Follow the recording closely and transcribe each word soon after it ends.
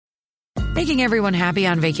Making everyone happy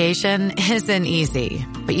on vacation isn't easy,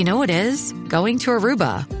 but you know what is? Going to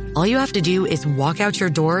Aruba. All you have to do is walk out your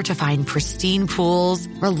door to find pristine pools,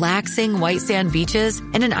 relaxing white sand beaches,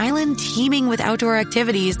 and an island teeming with outdoor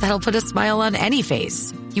activities that'll put a smile on any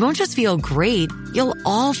face. You won't just feel great, you'll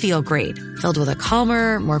all feel great, filled with a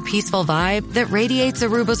calmer, more peaceful vibe that radiates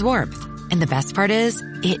Aruba's warmth. And the best part is,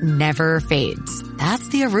 it never fades. That's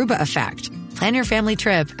the Aruba effect. Plan your family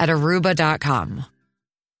trip at Aruba.com.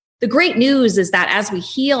 The great news is that as we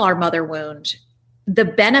heal our mother wound, the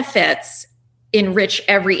benefits enrich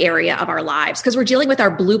every area of our lives because we're dealing with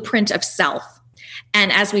our blueprint of self.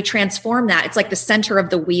 And as we transform that, it's like the center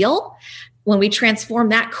of the wheel. When we transform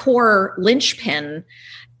that core linchpin,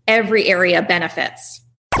 every area benefits.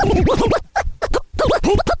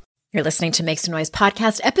 You're listening to Make Some Noise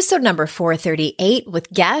podcast, episode number 438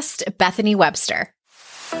 with guest Bethany Webster.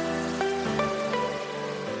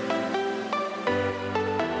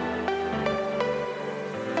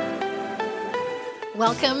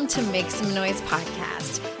 Welcome to Make Some Noise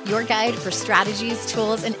podcast, your guide for strategies,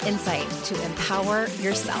 tools, and insight to empower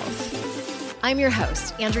yourself. I'm your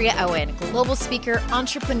host, Andrea Owen, global speaker,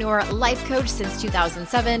 entrepreneur, life coach since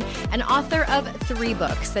 2007, and author of 3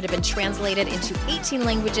 books that have been translated into 18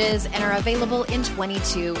 languages and are available in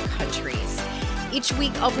 22 countries. Each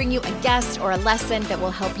week, I'll bring you a guest or a lesson that will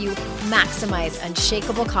help you maximize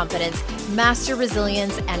unshakable confidence, master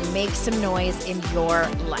resilience, and make some noise in your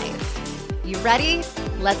life. You ready?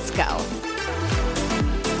 Let's go.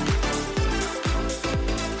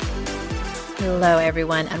 Hello,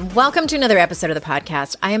 everyone, and welcome to another episode of the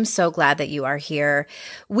podcast. I am so glad that you are here.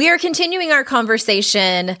 We are continuing our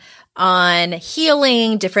conversation on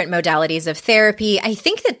healing, different modalities of therapy. I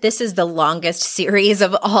think that this is the longest series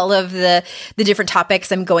of all of the different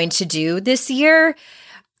topics I'm going to do this year.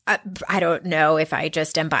 I don't know if I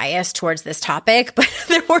just am biased towards this topic, but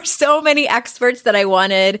there were so many experts that I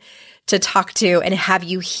wanted to talk to and have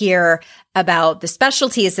you hear about the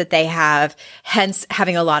specialties that they have, hence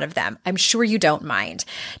having a lot of them. I'm sure you don't mind.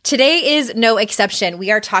 Today is no exception. We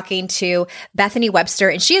are talking to Bethany Webster,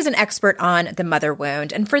 and she is an expert on the mother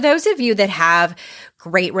wound. And for those of you that have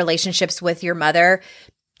great relationships with your mother,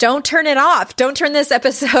 don't turn it off. Don't turn this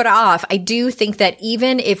episode off. I do think that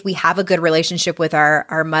even if we have a good relationship with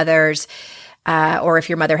our mothers, or if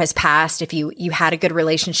your mother has passed, if you had a good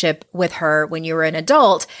relationship with her when you were an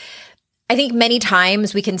adult, I think many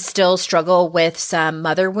times we can still struggle with some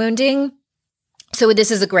mother wounding. So this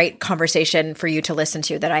is a great conversation for you to listen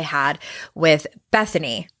to that I had with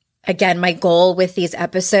Bethany. Again, my goal with these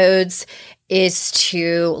episodes is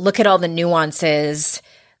to look at all the nuances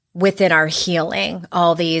within our healing,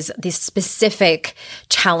 all these specific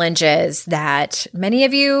challenges that many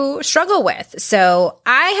of you struggle with. So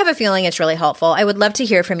I have a feeling it's really helpful. I would love to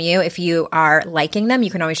hear from you. If you are liking them,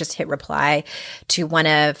 you can always just hit reply to one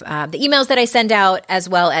of the emails that I send out, as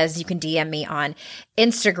well as you can DM me on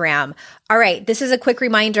Instagram. All right. This is a quick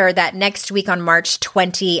reminder that next week on March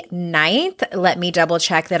 29th, let me double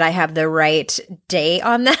check that I have the right day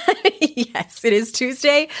on that. Yes, it is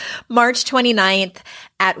Tuesday, March 29th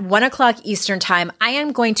at 1:00 Eastern time. I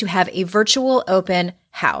am going to have a virtual open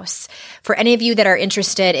house. For any of you that are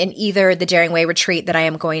interested in either the Daring Way retreat that I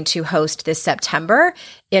am going to host this September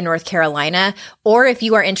in North Carolina, or if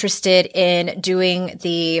you are interested in doing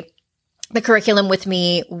the curriculum with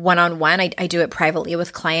me one-on-one, I do it privately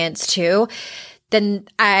with clients too, then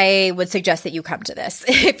I would suggest that you come to this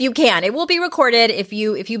if you can. It will be recorded. If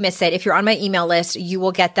you miss it, if you're on my email list, you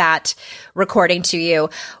will get that recording to you.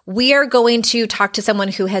 We are going to talk to someone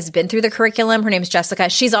who has been through the curriculum. Her name's Jessica.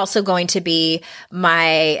 She's also going to be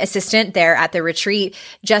my assistant there at the retreat.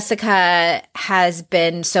 Jessica has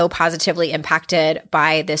been so positively impacted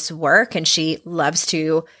by this work, and she loves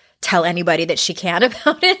to tell anybody that she can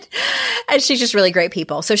about it. And she's just really great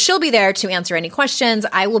people. So she'll be there to answer any questions.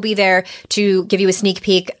 I will be there to give you a sneak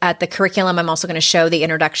peek at the curriculum. I'm also going to show the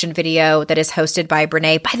introduction video that is hosted by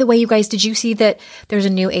Brene. By the way, you guys, did you see that there's a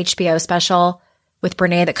new HBO special with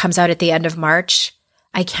Brene that comes out at the end of March?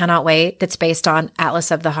 I cannot wait. That's based on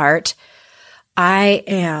Atlas of the Heart. I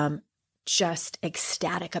am just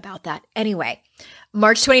ecstatic about that. Anyway,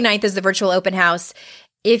 March 29th is the virtual open house.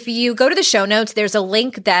 If you go to the show notes, there's a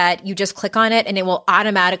link that you just click on it and it will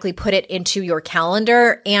automatically put it into your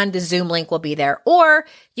calendar, and the Zoom link will be there. Or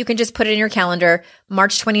you can just put it in your calendar,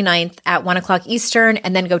 March 29th at 1:00 Eastern,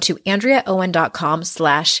 and then go to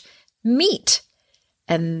AndreaOwen.com/meet.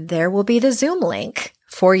 And there will be the Zoom link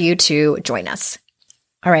for you to join us.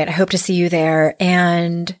 All right. I hope to see you there.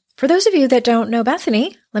 And For those of you that don't know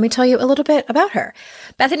Bethany, let me tell you a little bit about her.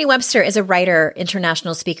 Bethany Webster is a writer,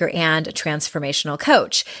 international speaker, and transformational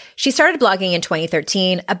coach. She started blogging in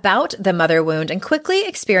 2013 about the mother wound and quickly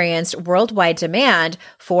experienced worldwide demand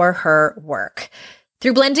for her work.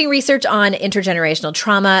 Through blending research on intergenerational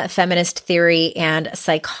trauma, feminist theory, and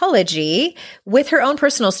psychology with her own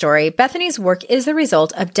personal story, Bethany's work is the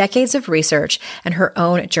result of decades of research and her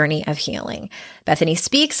own journey of healing. Bethany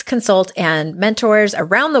speaks, consults, and mentors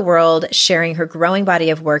around the world, sharing her growing body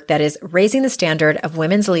of work that is raising the standard of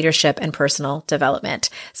women's leadership and personal development.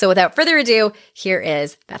 So without further ado, here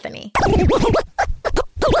is Bethany.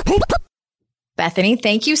 Bethany,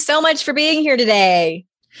 thank you so much for being here today.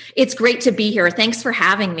 It's great to be here. Thanks for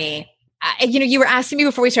having me. You were asking me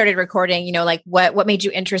before we started recording, what made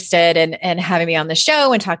you interested in having me on the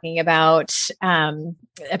show and talking about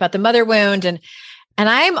the mother wound. And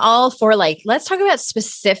I'm all for let's talk about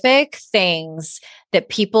specific things that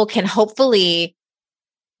people can hopefully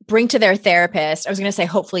bring to their therapist. I was going to say,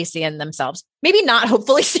 hopefully see in themselves, maybe not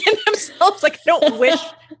hopefully see in themselves. I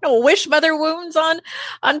don't wish mother wounds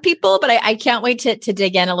on people, but I can't wait to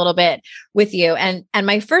dig in a little bit with you. And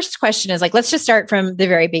my first question is let's just start from the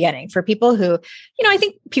very beginning for people who, I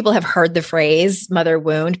think people have heard the phrase mother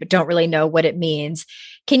wound, but don't really know what it means.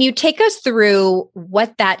 Can you take us through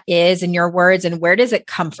what that is in your words and where does it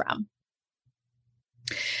come from?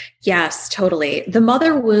 Yes, totally. The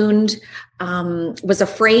mother wound was a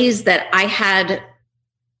phrase that I had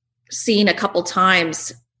seen a couple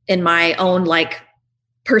times in my own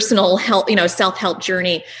personal help, self-help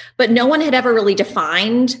journey, but no one had ever really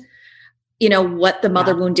defined, what the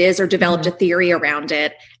mother wound is or developed a theory around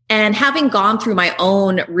it. And having gone through my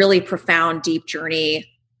own really profound, deep journey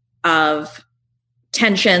of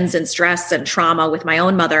tensions and stress and trauma with my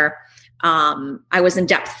own mother, I was in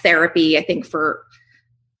depth therapy, I think for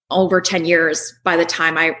over 10 years by the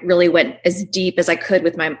time I really went as deep as I could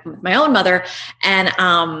with my own mother.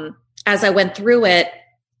 And as I went through it,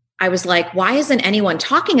 I was like, why isn't anyone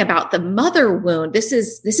talking about the mother wound? This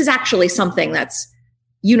is actually something that's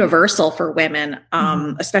universal for women,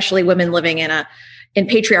 especially women living in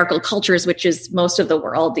patriarchal cultures, which is most of the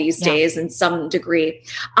world these days in some degree.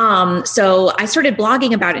 So I started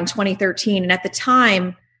blogging about it in 2013. And at the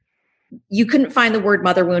time, you couldn't find the word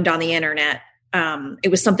mother wound on the internet. It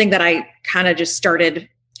was something that I kind of just started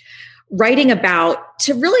writing about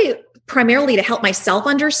to really primarily to help myself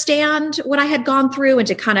understand what I had gone through and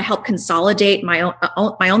to kind of help consolidate my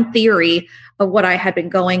own theory of what I had been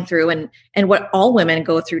going through and what all women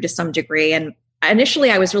go through to some degree. And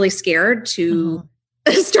initially I was really scared to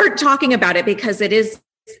start talking about it because it is,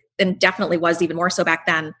 and definitely was even more so back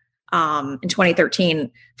then, in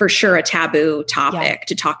 2013, for sure, a taboo topic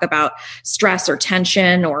to talk about stress or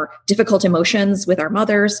tension or difficult emotions with our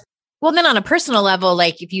mothers. Well, then on a personal level,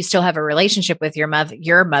 if you still have a relationship with your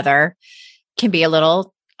mother can be a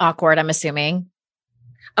little awkward, I'm assuming.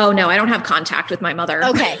 Oh no, I don't have contact with my mother.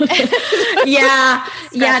 Okay.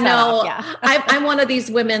 No. I'm one of these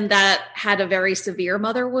women that had a very severe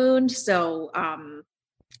mother wound. So,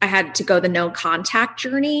 I had to go the no contact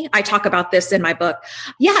journey. I talk about this in my book.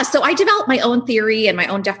 Yeah. So I developed my own theory and my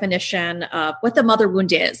own definition of what the mother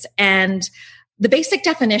wound is. And the basic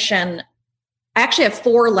definition, I actually have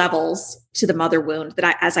 4 levels to the mother wound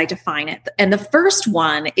as I define it. And the first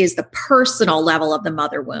one is the personal level of the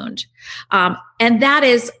mother wound. And that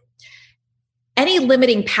is any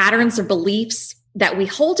limiting patterns or beliefs that we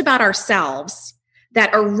hold about ourselves that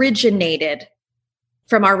originated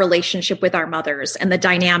from our relationship with our mothers and the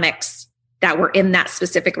dynamics that were in that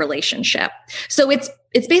specific relationship. So it's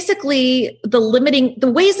basically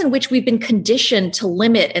the ways in which we've been conditioned to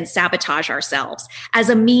limit and sabotage ourselves as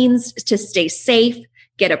a means to stay safe,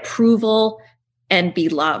 get approval, and be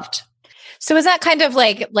loved. So is that kind of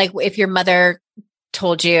like if your mother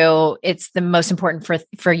told you it's the most important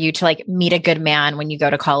for you to meet a good man when you go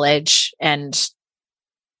to college and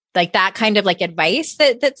that kind of advice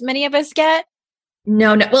that many of us get?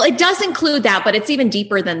 No. Well, it does include that, but it's even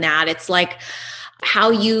deeper than that. It's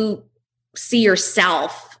how you see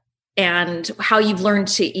yourself and how you've learned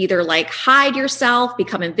to either hide yourself,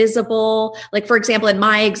 become invisible. For example, in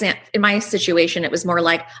my situation, it was more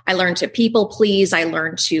I learned to people please. I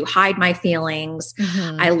learned to hide my feelings.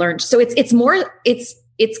 I learned, so it's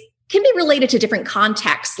can be related to different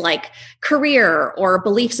contexts like career or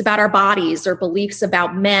beliefs about our bodies or beliefs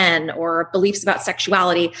about men or beliefs about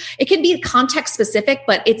sexuality. It can be context specific,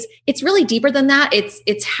 but it's really deeper than that.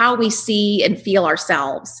 It's how we see and feel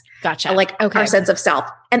ourselves. Gotcha. Our sense of self.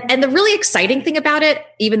 And the really exciting thing about it,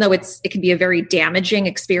 even though it can be a very damaging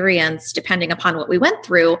experience depending upon what we went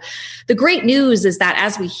through, the great news is that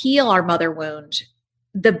as we heal our mother wound,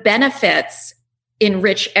 the benefits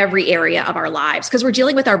enrich every area of our lives because we're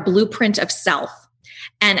dealing with our blueprint of self.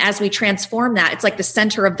 And as we transform that, it's like the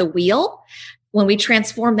center of the wheel. When we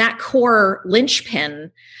transform that core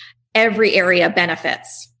linchpin, every area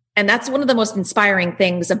benefits. And that's one of the most inspiring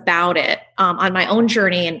things about it on my own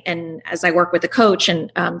journey. And as I work with a coach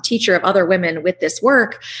and teacher of other women with this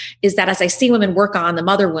work, is that as I see women work on the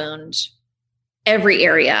mother wound, every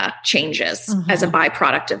area changes as a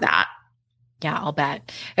byproduct of that. Yeah, I'll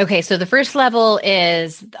bet. Okay. So the first level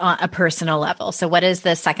is a personal level. So what is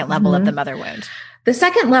the second level of the mother wound? The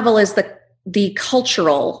second level is the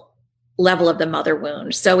cultural level of the mother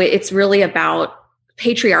wound. So it's really about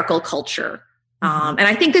patriarchal culture. And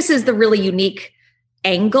I think this is the really unique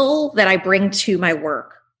angle that I bring to my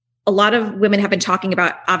work. A lot of women have been talking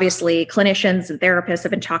about, obviously, clinicians and therapists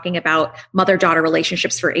have been talking about mother-daughter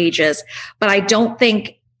relationships for ages, but I don't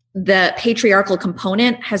think the patriarchal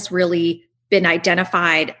component has really been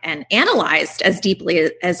identified and analyzed as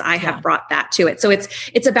deeply as I have brought that to it. So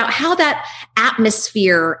it's about how that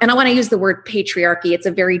atmosphere, and I want to use the word patriarchy, it's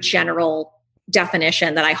a very general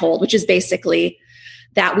definition that I hold, which is basically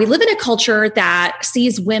that we live in a culture that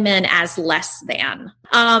sees women as less than.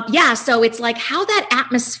 So it's like how that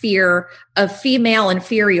atmosphere of female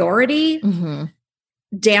inferiority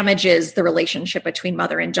damages the relationship between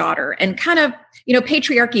mother and daughter. And kind of,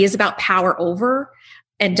 patriarchy is about power over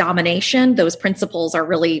and domination. Those principles are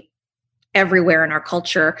really everywhere in our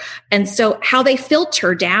culture. And so how they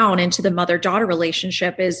filter down into the mother-daughter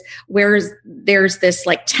relationship is where there's this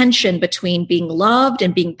like tension between being loved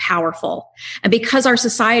and being powerful. And because our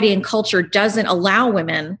society and culture doesn't allow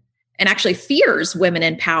women and actually fears women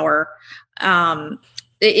in power,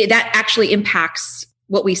 that actually impacts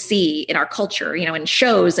what we see in our culture, in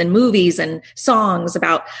shows and movies and songs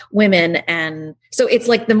about women. And so it's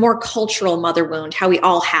like the more cultural mother wound, how we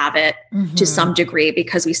all have it to some degree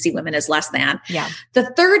because we see women as less than. Yeah. The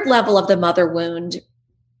third level of the mother wound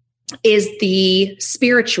is the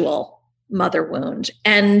spiritual mother wound.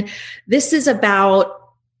 And this is about,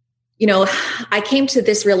 I came to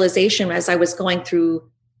this realization as I was going through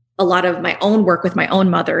a lot of my own work with my own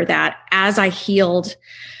mother, that as I healed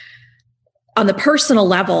on the personal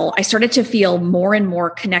level, I started to feel more and more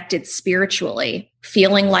connected spiritually,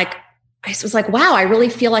 feeling like I was like, wow, I really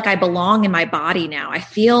feel like I belong in my body now. I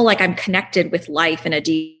feel like I'm connected with life in a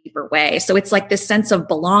deeper way. So it's like this sense of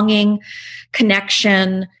belonging,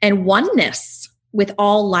 connection, and oneness with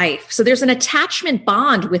all life. So there's an attachment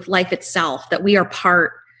bond with life itself, that we are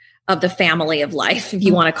part of the family of life, if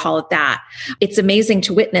you want to call it that. It's amazing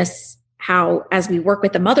to witness how, as we work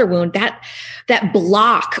with the mother wound, that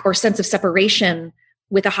block or sense of separation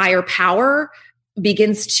with a higher power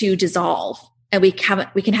begins to dissolve. And we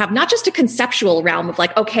can have not just a conceptual realm of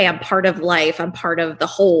like, okay, I'm part of life, I'm part of the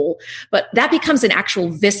whole, but that becomes an actual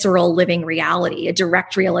visceral living reality, a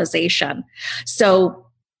direct realization. So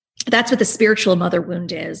that's what the spiritual mother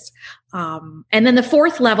wound is. And then the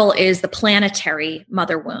fourth level is the planetary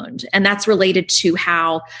mother wound. And that's related to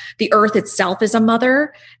how the earth itself is a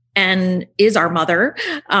mother and is our mother.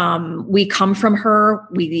 We come from her,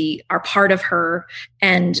 we are part of her,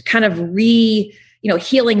 and kind of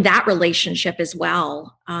healing that relationship as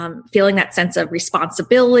well. Feeling that sense of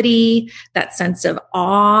responsibility, that sense of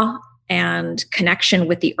awe and connection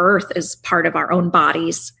with the earth as part of our own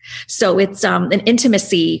bodies. So it's an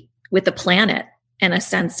intimacy with the planet and a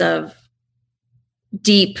sense of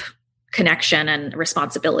deep connection and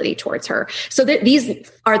responsibility towards her. So these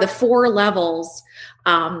are the four levels,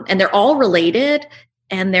 and they're all related,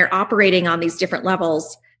 and they're operating on these different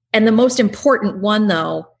levels. And the most important one,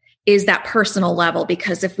 though, is that personal level,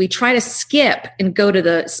 because if we try to skip and go to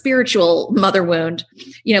the spiritual mother wound,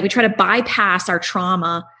 we try to bypass our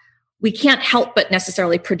trauma, we can't help but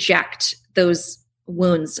necessarily project those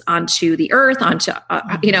wounds onto the earth, onto,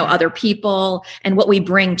 other people, and what we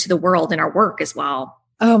bring to the world in our work as well.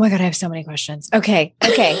 Oh my God, I have so many questions. Okay.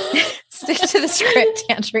 Stick to the script,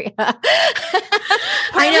 Andrea.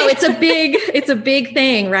 I know it's a big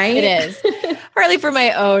thing, right? It is. Partly for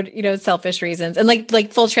my own, selfish reasons. And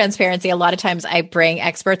like full transparency, a lot of times I bring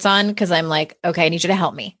experts on because I'm like, okay, I need you to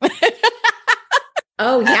help me.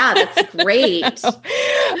 Oh yeah, that's great.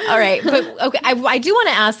 All right. But okay, I do want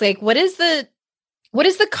to ask, what is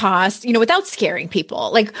the cost, without scaring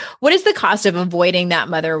people? Like, what is the cost of avoiding that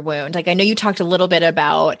mother wound? Like, I know you talked a little bit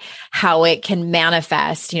about how it can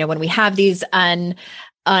manifest, when we have these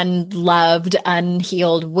unloved,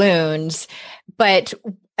 unhealed wounds. But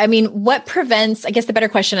I mean, what prevents, I guess the better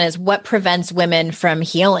question is, what prevents women from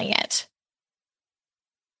healing it?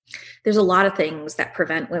 There's a lot of things that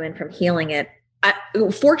prevent women from healing it.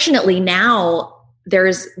 Fortunately, now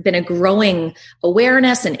there's been a growing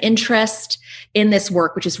awareness and interest in this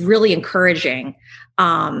work, which is really encouraging.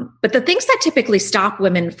 But the things that typically stop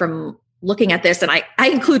women from looking at this, and I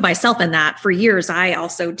include myself in that. For years, I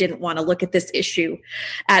also didn't want to look at this issue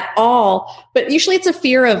at all. But usually it's a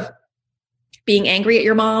fear of being angry at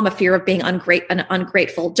your mom, a fear of being an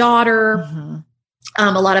ungrateful daughter. Mm-hmm.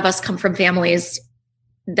 A lot of us come from families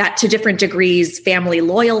that, to different degrees, family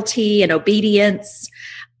loyalty and obedience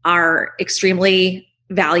are extremely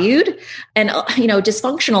valued. And,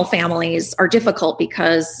 dysfunctional families are difficult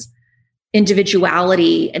because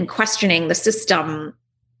individuality and questioning the system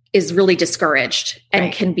is really discouraged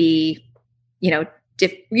and can be, you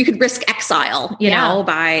could risk exile,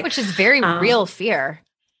 which is very real fear.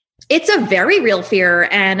 It's a very real fear.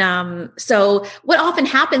 And so what often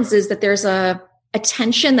happens is that there's a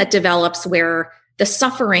tension that develops where the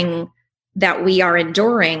suffering that we are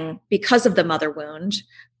enduring because of the mother wound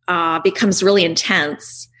becomes really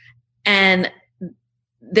intense. And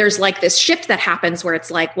there's like this shift that happens where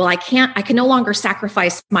it's like, well, I can no longer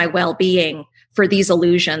sacrifice my well-being for these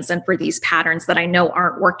illusions and for these patterns that I know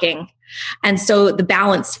aren't working. And so the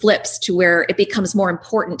balance flips to where it becomes more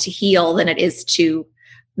important to heal than it is to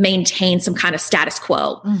maintain some kind of status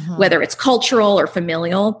quo, whether it's cultural or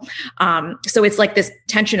familial. So it's like this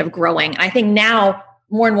tension of growing. I think now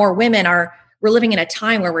more and more women we're living in a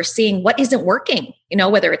time where we're seeing what isn't working,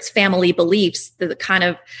 whether it's family beliefs, the kind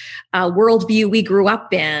of worldview we grew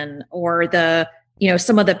up in, or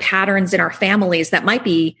some of the patterns in our families that might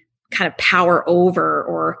be kind of power over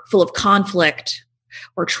or full of conflict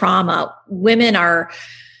or trauma. Women are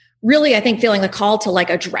really, I think, feeling the call to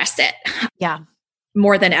address it. Yeah.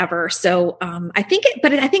 More than ever. So I think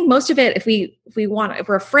most of it, if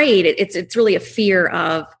we're afraid, it's really a fear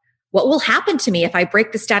of what will happen to me if I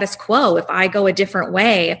break the status quo, if I go a different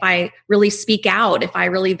way, if I really speak out, if I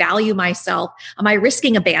really value myself. Am I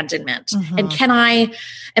risking abandonment? And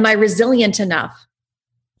am I resilient enough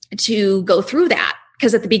to go through that?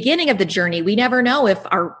 Because at the beginning of the journey, we never know if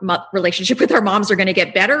our relationship with our moms are going to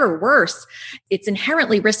get better or worse. It's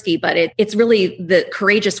inherently risky, but it's really the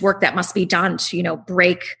courageous work that must be done to,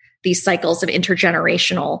 break these cycles of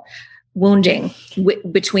intergenerational wounding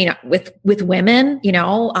with women,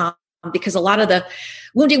 because a lot of the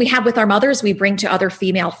wounding we have with our mothers, we bring to other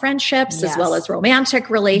female friendships, as well as romantic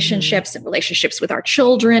relationships and relationships with our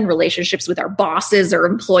children, relationships with our bosses or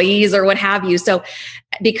employees or what have you. So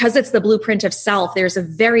because it's the blueprint of self, there's a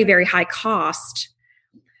very, very high cost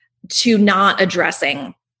to not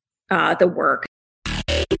addressing the work.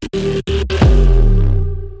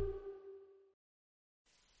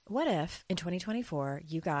 What if in 2024,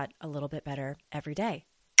 you got a little bit better every day?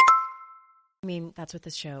 I mean, that's what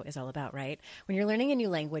this show is all about, right? When you're learning a new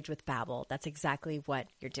language with Babbel, that's exactly what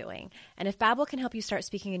you're doing. And if Babbel can help you start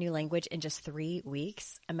speaking a new language in just 3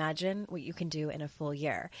 weeks, imagine what you can do in a full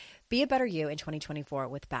year. Be a better you in 2024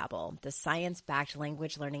 with Babbel, the science-backed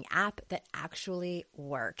language learning app that actually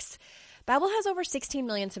works. Babbel has over 16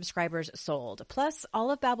 million subscribers sold. Plus,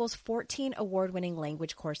 all of Babbel's 14 award-winning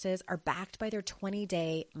language courses are backed by their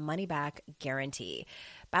 20-day money-back guarantee.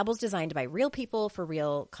 Babbel's designed by real people for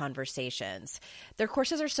real conversations. Their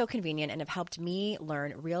courses are so convenient and have helped me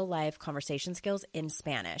learn real-life conversation skills in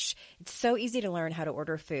Spanish. It's so easy to learn how to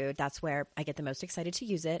order food. That's where I get the most excited to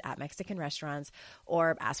use it, at Mexican restaurants,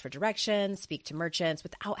 or ask for directions, speak to merchants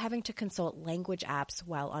without having to consult language apps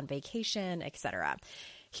while on vacation, etc.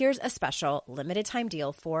 Here's a special limited time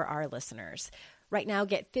deal for our listeners. Right now,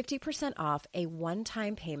 get 50% off a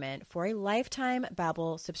one-time payment for a lifetime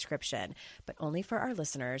Babbel subscription, but only for our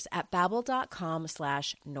listeners at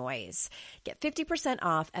babbel.com/noise. Get 50%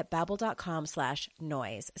 off at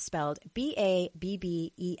babbel.com/noise, spelled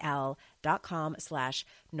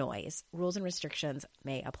BABBEL.com/noise. Rules and restrictions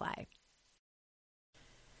may apply.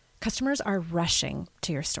 Customers are rushing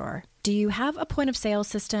to your store. Do you have a point of sale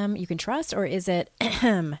system you can trust, or is it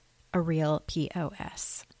a real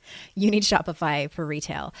POS? You need Shopify for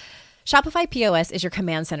retail. Shopify POS is your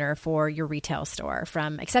command center for your retail store.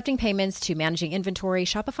 From accepting payments to managing inventory,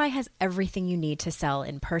 Shopify has everything you need to sell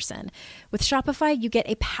in person. With Shopify, you get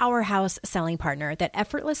a powerhouse selling partner that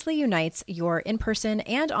effortlessly unites your in-person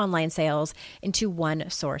and online sales into one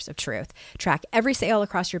source of truth. Track every sale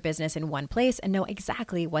across your business in one place and know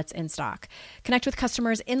exactly what's in stock. Connect with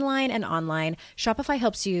customers inline and online. Shopify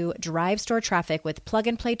helps you drive store traffic with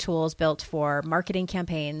plug-and-play tools built for marketing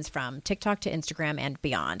campaigns from TikTok to Instagram and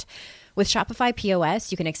beyond. With Shopify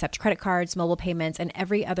POS, you can accept credit cards, mobile payments, and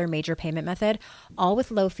every other major payment method, all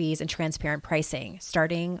with low fees and transparent pricing,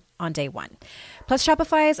 starting on day one. Plus,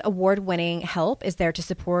 Shopify's award-winning help is there to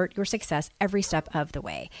support your success every step of the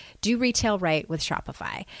way. Do retail right with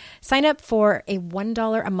Shopify. Sign up for a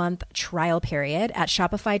 $1 a month trial period at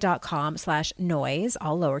shopify.com/noise,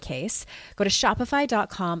 all lowercase. Go to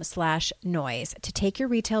shopify.com/noise to take your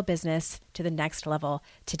retail business to the next level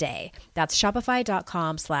today. That's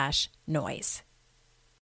shopify.com/noise.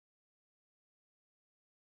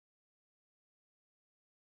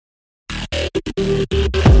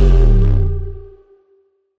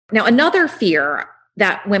 Now, another fear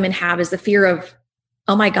that women have is the fear of,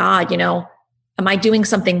 oh my God, am I doing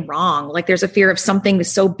something wrong? Like there's a fear of something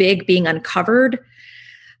so big being uncovered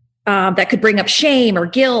that could bring up shame or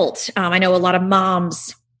guilt. I know a lot of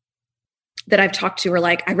moms that I've talked to are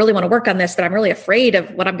like, I really want to work on this, but I'm really afraid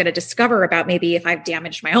of what I'm going to discover about maybe if I've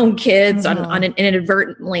damaged my own kids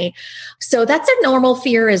inadvertently. So that's a normal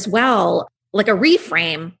fear as well. Like a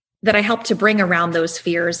reframe that I help to bring around those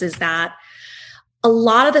fears is that a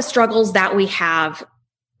lot of the struggles that we have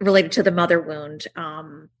related to the mother wound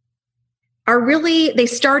they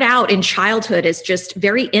start out in childhood as just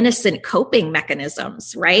very innocent coping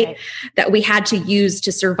mechanisms, right? That we had to use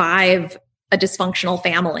to survive a dysfunctional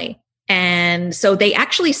family. And so they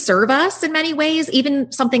actually serve us in many ways,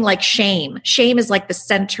 even something like shame. Shame is like the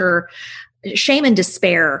center. Shame and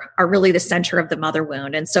despair are really the center of the mother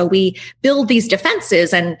wound. And so we build these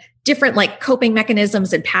defenses and different like coping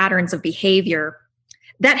mechanisms and patterns of behavior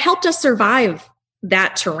that helped us survive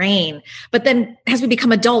that terrain. But then as we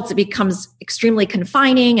become adults, it becomes extremely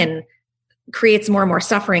confining and creates more and more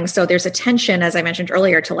suffering. So there's a tension, as I mentioned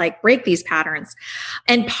earlier, to like break these patterns.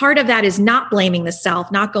 And part of that is not blaming the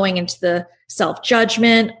self, not going into the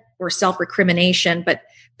self-judgment or self-recrimination, but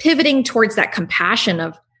pivoting towards that compassion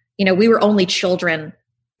of, we were only children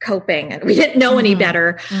coping and we didn't know any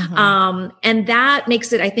better. And that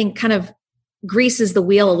makes it, I think, kind of greases the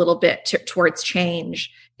wheel a little bit towards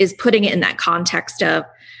change, is putting it in that context of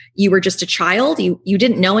you were just a child. You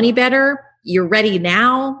didn't know any better. You're ready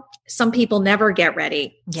now. Some people never get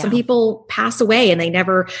ready. Yeah. Some people pass away and they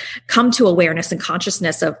never come to awareness and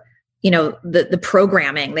consciousness of, the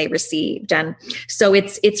programming they received. And so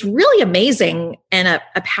it's really amazing and a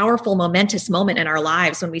powerful, momentous moment in our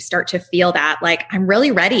lives when we start to feel that, like, I'm really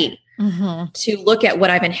ready to look at what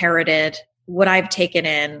I've inherited, what I've taken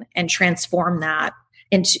in, and transform that.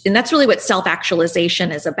 And that's really what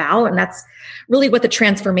self-actualization is about. And that's really what the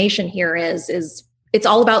transformation here is it's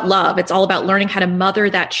all about love. It's all about learning how to mother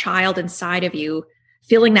that child inside of you,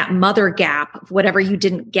 filling that mother gap of whatever you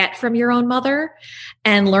didn't get from your own mother,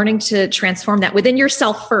 and learning to transform that within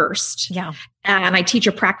yourself first. Yeah. And I teach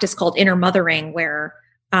a practice called inner mothering, where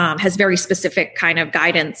has very specific kind of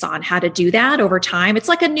guidance on how to do that over time. It's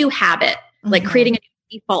like a new habit, like creating a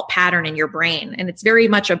default pattern in your brain. And it's very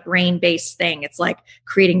much a brain-based thing. It's like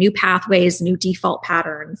creating new pathways, new default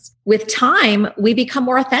patterns. With time, we become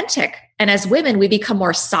more authentic. And as women, we become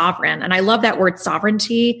more sovereign. And I love that word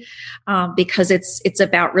sovereignty because it's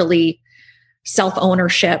about really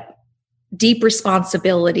self-ownership, deep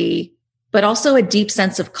responsibility, but also a deep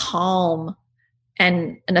sense of calm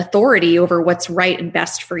and an authority over what's right and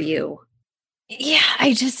best for you. Yeah,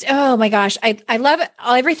 oh my gosh. I love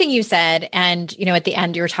everything you said. And, at the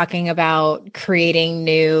end, you were talking about creating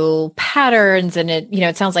new patterns, and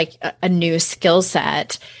it sounds like a new skill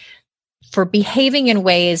set for behaving in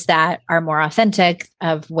ways that are more authentic,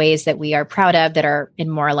 of ways that we are proud of, that are in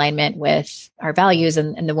more alignment with our values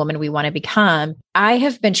and the woman we want to become. I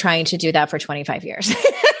have been trying to do that for 25 years.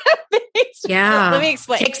 Yeah. Let me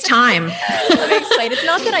explain. It takes time. Let me explain. It's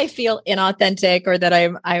not that I feel inauthentic or that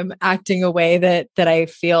I'm acting a way that I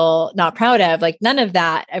feel not proud of. Like, none of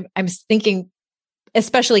that. I'm thinking,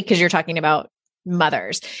 especially because you're talking about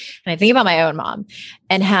mothers, and I think about my own mom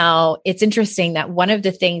and how it's interesting that one of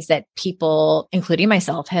the things that people, including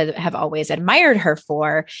myself, have always admired her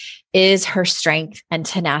for is her strength and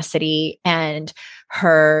tenacity and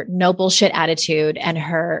her no bullshit attitude and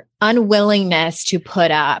her unwillingness to put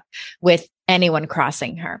up with anyone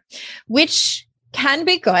crossing her, which can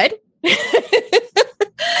be good.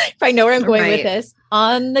 If I know where I'm going with this.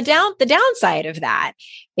 On the downside of that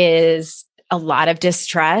is a lot of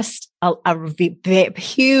distrust, a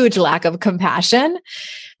huge lack of compassion.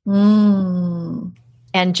 And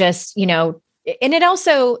just, and it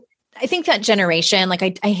also, I think that generation,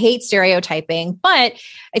 like I hate stereotyping, but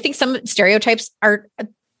I think some stereotypes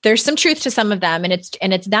there's some truth to some of them. And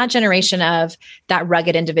it's that generation of that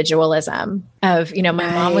rugged individualism of, my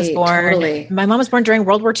mom was born during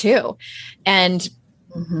World War II. And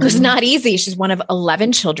It was not easy. She's one of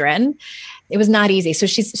 11 children. It was not easy. So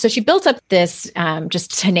she built up this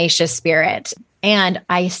just tenacious spirit. And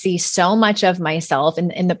I see so much of myself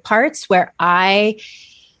in the parts where I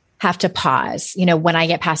have to pause, when I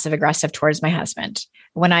get passive aggressive towards my husband,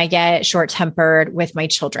 when I get short tempered with my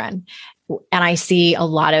children. And I see a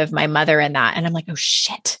lot of my mother in that. And I'm like, oh,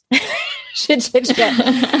 shit. shit.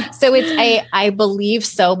 So I believe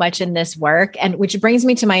so much in this work. And which brings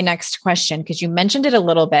me to my next question, because you mentioned it a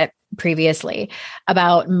little bit previously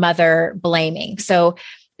about mother blaming. So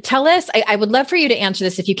tell us, I would love for you to answer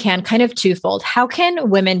this if you can, kind of twofold. How can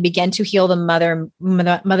women begin to heal the mother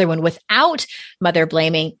wound without mother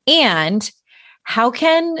blaming? And how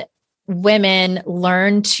can women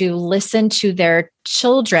learn to listen to their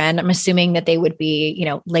children? I'm assuming that they would be,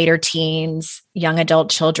 later teens, young adult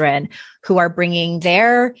children who are bringing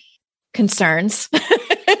their concerns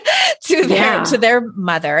to their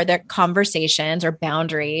mother, their conversations or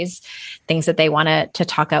boundaries, things that they want to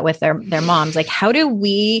talk out with their moms. Like, how do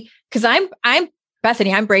we, because I'm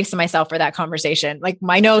Bethany, I'm bracing myself for that conversation. Like,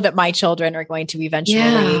 I know that my children are going to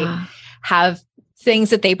eventually have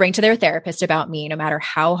things that they bring to their therapist about me, no matter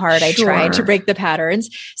how hard I try to break the patterns.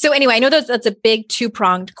 So anyway, I know that's a big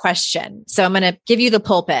two-pronged question. So I'm going to give you the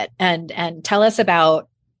pulpit and tell us about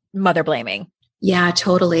mother blaming. Yeah,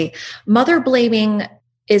 totally. Mother blaming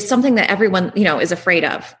is something that everyone, is afraid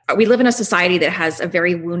of. We live in a society that has a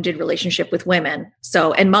very wounded relationship with women.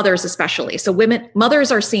 So, and mothers especially. So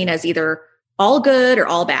mothers are seen as either all good or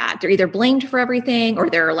all bad. They're either blamed for everything or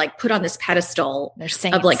they're like put on this pedestal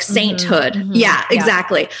of like sainthood. Mm-hmm. Yeah,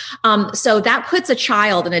 exactly. So that puts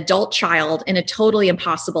an adult child in a totally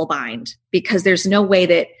impossible bind, because there's no way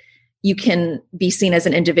that you can be seen as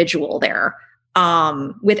an individual there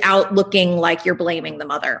without looking like you're blaming the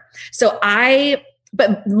mother.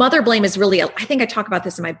 But mother blame is really, I think I talk about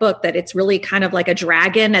this in my book, that it's really kind of like a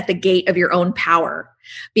dragon at the gate of your own power,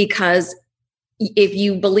 because if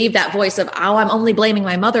you believe that voice of, oh, I'm only blaming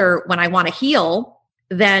my mother when I want to heal,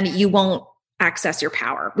 then you won't access your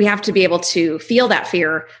power. We have to be able to feel that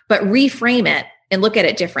fear, but reframe it and look at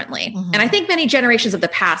it differently. Mm-hmm. And I think many generations of the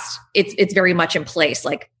past, it's very much in place.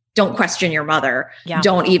 Like, don't question your mother. Yeah.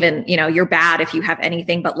 Don't even, you're bad if you have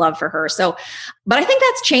anything but love for her. So, but I think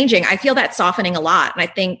that's changing. I feel that softening a lot. And I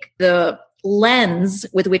think the lens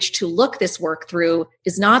with which to look this work through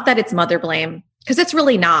is not that it's mother blame, because it's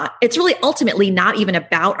really not. It's really ultimately not even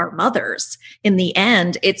about our mothers. In the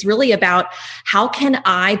end, it's really about, how can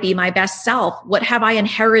I be my best self? What have I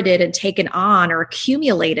inherited and taken on or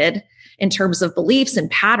accumulated in terms of beliefs and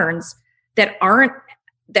patterns that are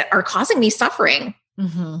causing me suffering?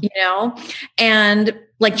 Mm-hmm. And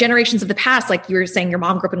like generations of the past, like you were saying, your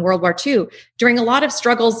mom grew up in World War II. During a lot of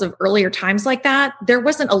struggles of earlier times like that, there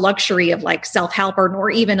wasn't a luxury of like self-help nor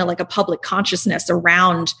even a public consciousness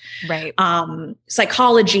around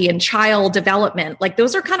psychology and child development. Like,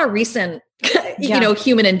 those are kind of recent,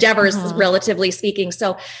 human endeavors, relatively speaking.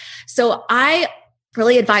 So I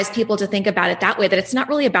really advise people to think about it that way, that it's not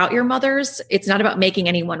really about your mothers. It's not about making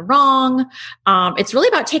anyone wrong. It's really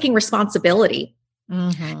about taking responsibility.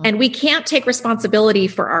 Mm-hmm. And we can't take responsibility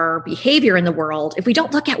for our behavior in the world if we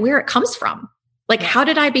don't look at where it comes from. Like, how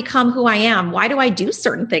did I become who I am? Why do I do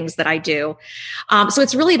certain things that I do? So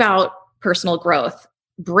it's really about personal growth,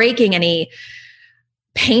 breaking any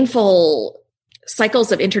painful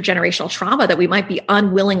cycles of intergenerational trauma that we might be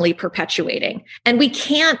unwillingly perpetuating. And we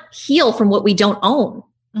can't heal from what we don't own.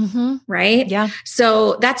 Mm-hmm. Right? Yeah.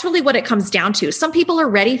 So that's really what it comes down to. Some people are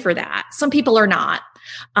ready for that. Some people are not.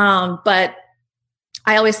 But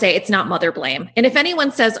I always say it's not mother blame. And if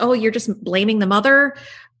anyone says, oh, you're just blaming the mother,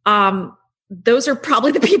 those are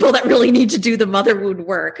probably the people that really need to do the mother wound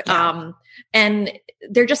work. Yeah. And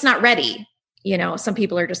they're just not ready. Some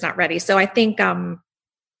people are just not ready. So I think, and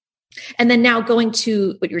then now going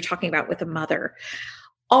to what you were talking about with the mother,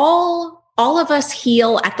 all of us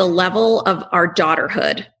heal at the level of our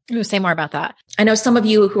daughterhood. Ooh, say more about that. I know some of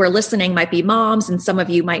you who are listening might be moms and some of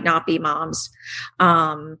you might not be moms.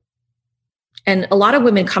 And a lot of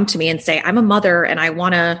women come to me and say, I'm a mother and I don't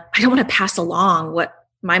want to pass along what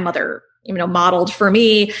my mother, modeled for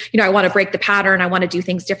me. I want to break the pattern. I want to do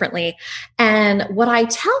things differently. And what I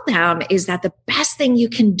tell them is that the best thing you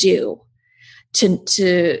can do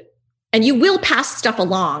and you will pass stuff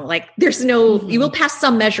along. Like, you will pass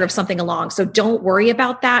some measure of something along. So don't worry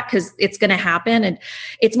about that, because it's going to happen. And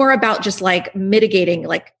it's more about just like mitigating,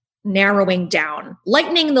 like narrowing down,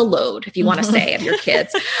 lightening the load, if you want to say, of your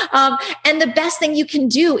kids. And the best thing you can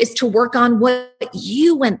do is to work on what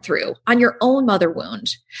you went through on your own mother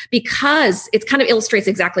wound, because it kind of illustrates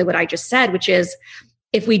exactly what I just said, which is,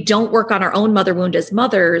 if we don't work on our own mother wound as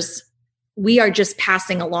mothers, we are just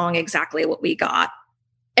passing along exactly what we got.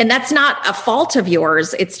 And that's not a fault of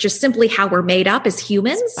yours. It's just simply how we're made up as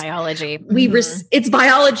humans. It's biology. It's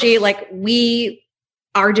biology. Like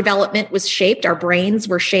our development was shaped, our brains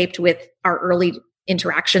were shaped with our early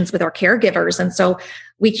interactions with our caregivers. And so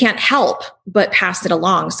we can't help but pass it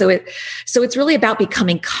along. So it's really about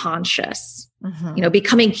becoming conscious,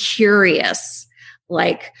 becoming curious.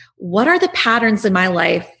 Like, what are the patterns in my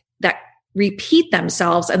life that repeat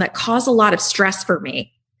themselves and that cause a lot of stress for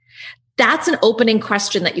me? That's an opening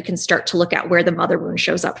question that you can start to look at where the mother wound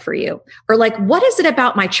shows up for you. Or like, what is it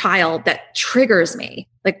about my child that triggers me?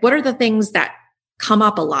 Like, what are the things that come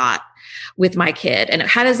up a lot with my kid? And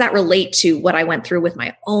how does that relate to what I went through with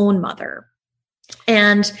my own mother?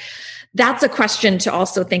 And that's a question to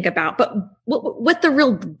also think about. But what the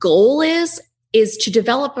real goal is to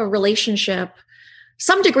develop a relationship,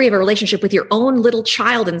 some degree of a relationship with your own little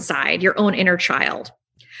child inside, your own inner child.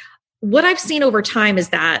 What I've seen over time is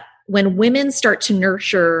that when women start to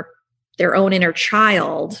nurture their own inner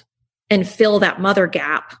child and fill that mother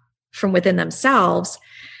gap from within themselves,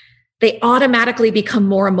 they automatically become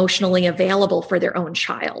more emotionally available for their own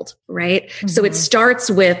child, right? Mm-hmm. So it starts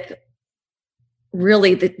with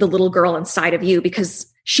really the little girl inside of you, because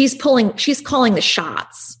she's calling the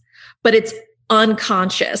shots, but it's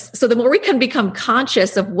unconscious. So the more we can become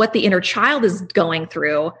conscious of what the inner child is going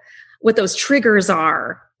through, what those triggers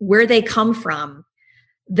are, where they come from,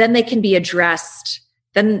 then they can be addressed.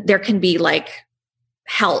 Then there can be like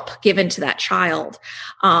help given to that child.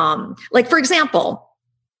 Like, for example,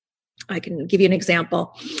 I can give you an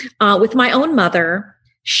example. With my own mother,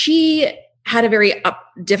 she had a very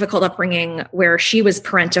difficult upbringing where she was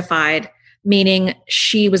parentified, meaning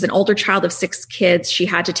she was an older child of 6 kids. She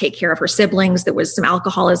had to take care of her siblings. There was some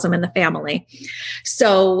alcoholism in the family.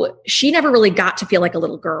 So she never really got to feel like a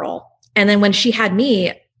little girl. And then when she had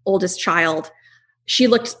me, oldest child,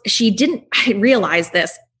 I realized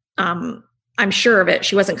this. I'm sure of it.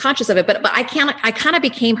 She wasn't conscious of it, but I kind of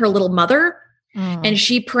became her little mother. And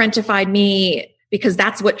she parentified me because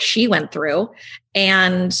that's what she went through.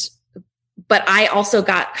 But I also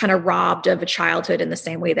got kind of robbed of a childhood in the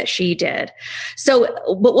same way that she did. So,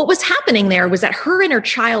 but what was happening there was that her inner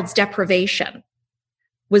child's deprivation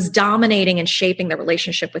was dominating and shaping the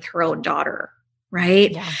relationship with her own daughter.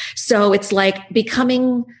 Right. Yeah. So it's like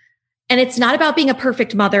becoming, and it's not about being a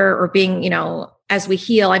perfect mother or being, as we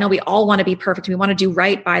heal, I know we all want to be perfect. We want to do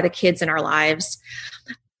right by the kids in our lives.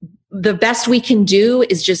 The best we can do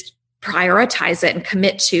is just prioritize it and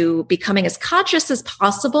commit to becoming as conscious as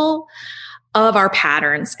possible of our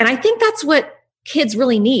patterns. And I think that's what kids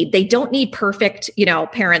really need. They don't need perfect,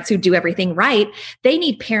 parents who do everything right. They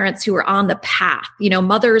need parents who are on the path,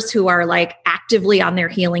 mothers who are like actively on their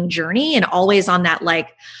healing journey and always on that, like,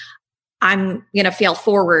 I'm going to fail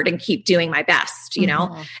forward and keep doing my best,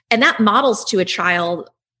 and that models to a child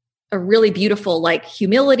a really beautiful, like,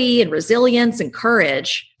 humility and resilience and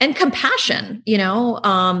courage and compassion,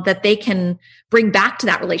 that they can bring back to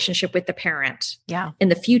that relationship with the parent in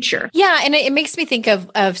the future. Yeah. And it makes me think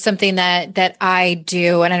of something that I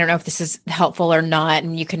do, and I don't know if this is helpful or not,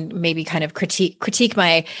 and you can maybe kind of critique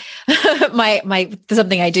my, my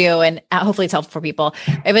something I do, and hopefully it's helpful for people.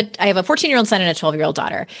 I have a 14-year-old son and a 12-year-old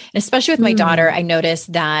daughter. And especially with my daughter, I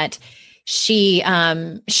noticed that she's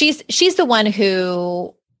the one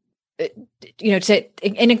who,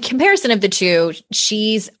 in a comparison of the two,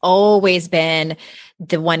 she's always been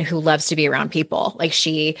the one who loves to be around people. Like,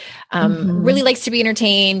 she really likes to be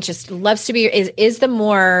entertained, just loves to be, is the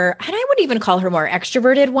more, and I would even call her more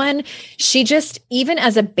extroverted one. She just, even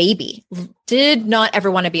as a baby, did not ever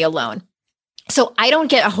want to be alone. So I don't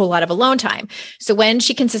get a whole lot of alone time. So when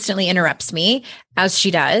she consistently interrupts me, as she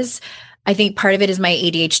does, I think part of it is my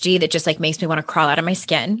ADHD that just like makes me want to crawl out of my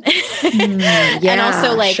skin. And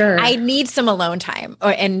also like, I need some alone time,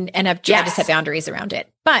 and I've tried to set boundaries around it.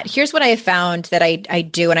 But here's what I have found that I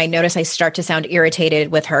do. And I notice I start to sound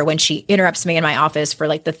irritated with her when she interrupts me in my office for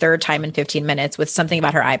like the 3rd time in 15 minutes with something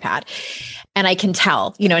about her iPad. And I can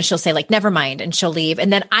tell, and she'll say like, never mind. And she'll leave.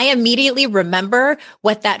 And then I immediately remember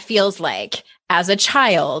what that feels like as a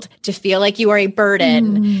child, to feel like you are a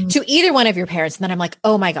burden to either one of your parents. And then I'm like,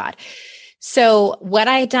 oh my God. So what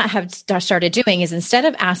I have started doing is, instead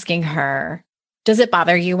of asking her, does it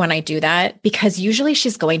bother you when I do that? Because usually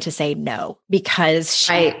she's going to say no, because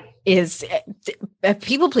she is a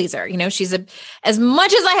people pleaser. She's as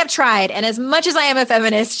much as I have tried, and as much as I am a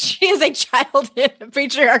feminist, she is a child in a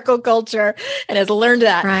patriarchal culture and has learned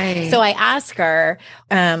that. Right. So I ask her,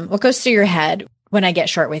 what goes through your head when I get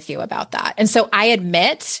short with you about that? And so I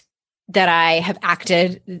admit that I have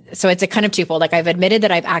acted. So it's a kind of twofold. Like I've admitted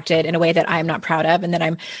that I've acted in a way that I'm not proud of. And that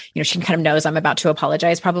I'm, she kind of knows I'm about to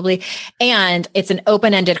apologize probably. And it's an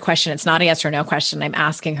open-ended question. It's not a yes or no question. I'm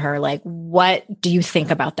asking her like, what do you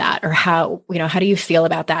think about that? Or how do you feel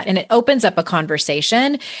about that? And it opens up a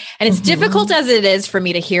conversation. And it's difficult as it is for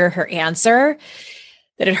me to hear her answer,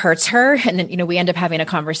 that it hurts her. And then, we end up having a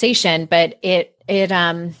conversation, but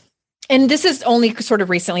and this is only sort of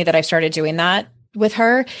recently that I've started doing that with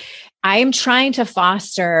her. I'm trying to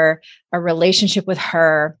foster a relationship with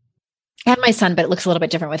her and my son, but it looks a little bit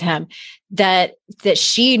different with him, that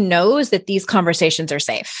she knows that these conversations are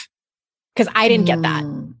safe. Because I didn't get that.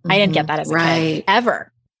 I didn't get that as a kid,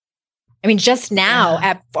 ever. I mean, just now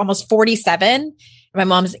at almost 47, my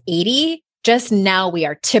mom's 80, just now we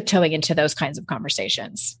are tiptoeing into those kinds of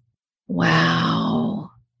conversations. Wow.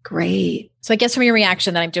 Great. So I guess from your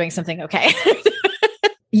reaction that I'm doing something okay.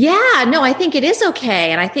 Yeah, no, I think it is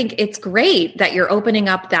okay. And I think it's great that you're opening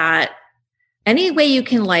up that any way you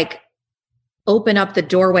can like open up the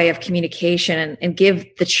doorway of communication and give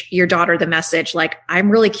your daughter the message, like, I'm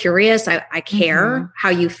really curious. I care how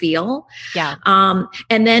you feel. Yeah.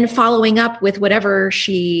 And then following up with whatever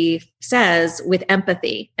she says with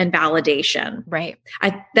empathy and validation. Right.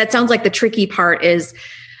 That sounds like the tricky part is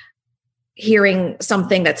hearing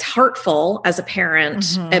something that's hurtful as a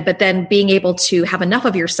parent, but then being able to have enough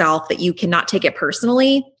of yourself that you cannot take it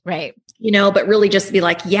personally. Right. But really just be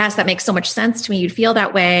like, yes, that makes so much sense to me. You'd feel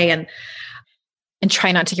that way. And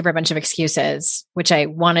try not to give her a bunch of excuses, which I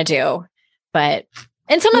want to do, and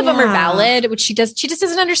some of them are valid, which she just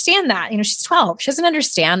doesn't understand that, she's 12. She doesn't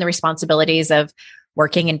understand the responsibilities of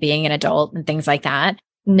working and being an adult and things like that.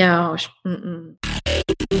 No.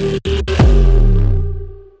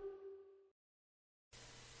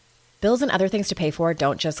 Bills and other things to pay for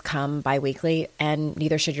don't just come bi-weekly, and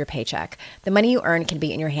neither should your paycheck. The money you earn can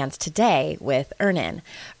be in your hands today with Earnin.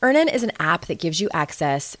 Earnin is an app that gives you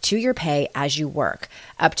access to your pay as you work,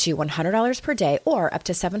 up to $100 per day or up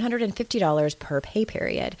to $750 per pay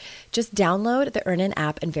period. Just download the Earnin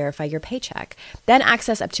app and verify your paycheck. Then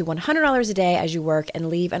access up to $100 a day as you work and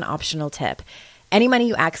leave an optional tip. Any money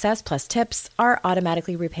you access plus tips are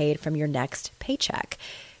automatically repaid from your next paycheck.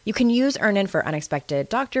 You can use Earnin for unexpected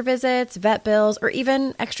doctor visits, vet bills, or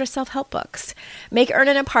even extra self-help books. Make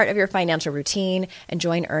Earnin a part of your financial routine and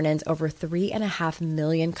join Earnin's over 3.5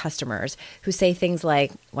 million customers who say things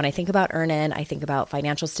like, when I think about Earnin, I think about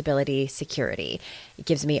financial stability, security. It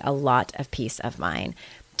gives me a lot of peace of mind.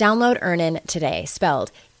 Download Earnin today,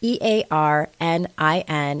 spelled EARNIN,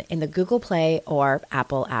 in the Google Play or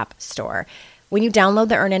Apple App Store. When you download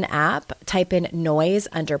the Earnin app, type in Noise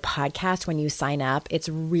under podcast when you sign up. It's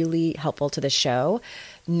really helpful to the show.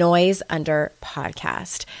 Noise under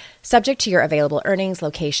podcast. Subject to your available earnings,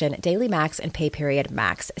 location, daily max, and pay period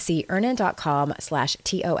max. See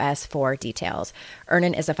earnin.com/TOS for details.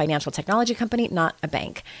 Earnin is a financial technology company, not a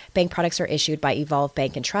bank. Bank products are issued by Evolve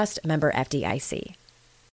Bank and Trust, member FDIC.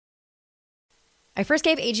 I first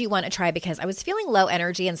gave AG1 a try because I was feeling low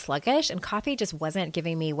energy and sluggish, and coffee just wasn't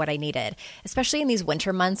giving me what I needed. Especially in these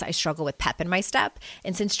winter months, I struggle with pep in my step,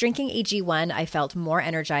 and since drinking AG1, I felt more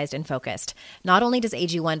energized and focused. Not only does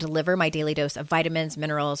AG1 deliver my daily dose of vitamins,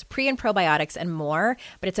 minerals, pre- and probiotics, and more,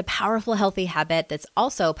 but it's a powerful, healthy habit that's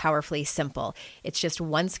also powerfully simple. It's just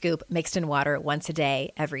one scoop mixed in water once a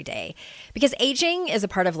day, every day. Because aging is a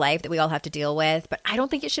part of life that we all have to deal with, but I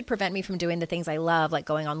don't think it should prevent me from doing the things I love, like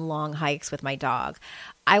going on long hikes with my dog.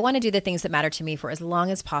 I want to do the things that matter to me for as long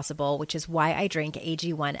as possible, which is why I drink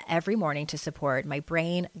AG1 every morning to support my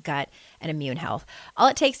brain, gut, and immune health. All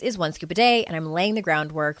it takes is one scoop a day, and I'm laying the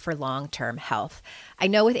groundwork for long-term health. I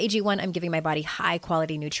know with AG1, I'm giving my body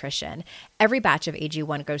high-quality nutrition. Every batch of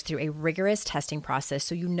AG1 goes through a rigorous testing process,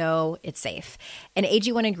 so you know it's safe. And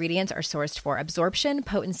AG1 ingredients are sourced for absorption,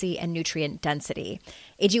 potency, and nutrient density.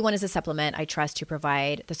 AG1 is a supplement I trust to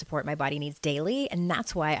provide the support my body needs daily, and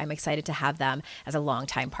that's why I'm excited to have them as a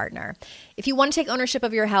longtime partner. If you want to take ownership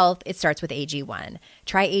of your health, it starts with AG1.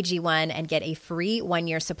 Try AG1 and get a free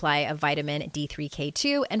 1-year supply of vitamin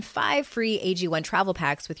D3K2 and 5 free AG1 travel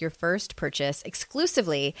packs with your first purchase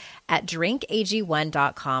exclusively at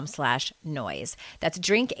drinkag1.com/noise. That's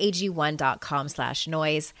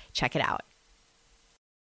drinkag1.com/noise. Check it out.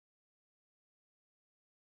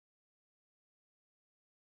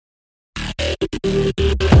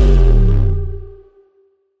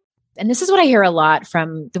 And this is what I hear a lot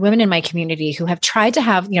from the women in my community who have tried to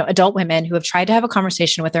have, adult women who have tried to have a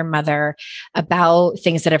conversation with their mother about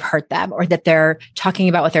things that have hurt them or that they're talking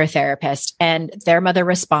about with their therapist. And their mother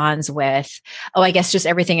responds with, oh, I guess just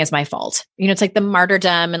everything is my fault. It's like the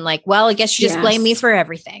martyrdom and like, well, I guess you just blame me for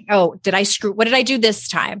everything. Oh, what did I do this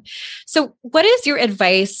time? So what is your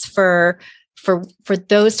advice for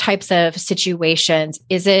those types of situations?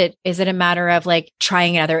 Is it a matter of like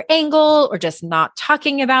trying another angle or just not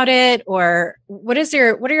talking about it? Or what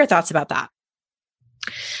are your thoughts about that?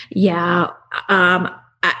 Yeah. A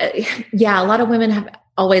lot of women have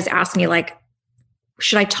always asked me like,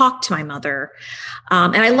 should I talk to my mother?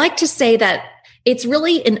 And I like to say that it's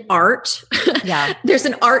really an art. Yeah. There's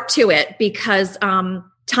an art to it because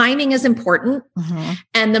timing is important. Mm-hmm.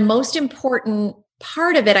 And the most important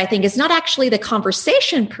part of it, I think, is not actually the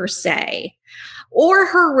conversation per se or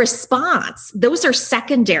her response. Those are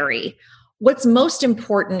secondary. What's most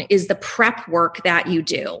important is the prep work that you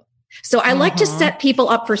do. So I like to set people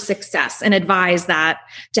up for success and advise that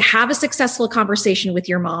to have a successful conversation with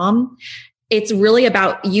your mom, it's really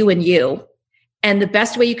about you and you. And the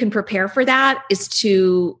best way you can prepare for that is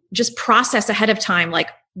to just process ahead of time.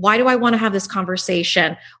 Like, why do I want to have this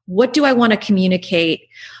conversation? What do I want to communicate?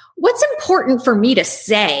 What's important for me to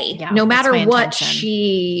say, no matter what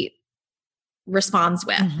she responds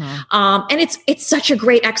with. Mm-hmm. And it's such a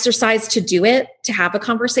great exercise to do it, to have a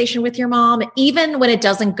conversation with your mom, even when it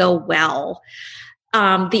doesn't go well.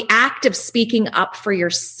 The act of speaking up for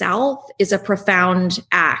yourself is a profound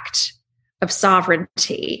act of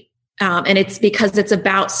sovereignty. And it's because it's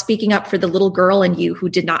about speaking up for the little girl in you who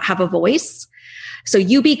did not have a voice. So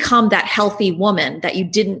you become that healthy woman that you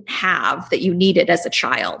didn't have, that you needed as a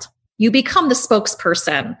child. You become the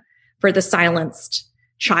spokesperson for the silenced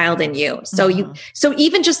child in you. So so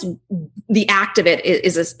even just the act of it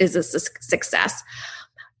is a success.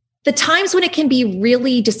 The times when it can be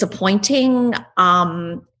really disappointing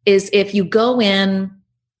is if you go in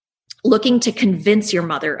looking to convince your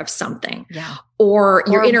mother of something, or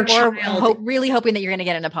your inner child, really hoping that you're going to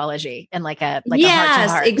get an apology and like a yes,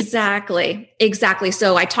 a heart-to-heart. Exactly.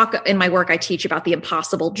 So I talk in my work, I teach about the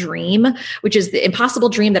impossible dream, which is the impossible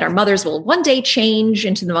dream that our mothers will one day change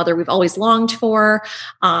into the mother we've always longed for.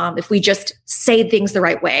 If we just say things the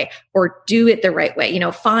right way or do it the right way,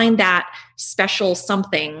 find that special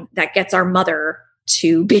something that gets our mother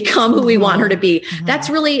to become who we want her to be. Mm-hmm. That's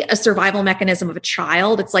really a survival mechanism of a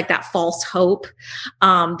child. It's like that false hope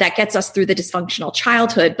that gets us through the dysfunctional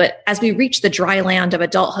childhood. But as we reach the dry land of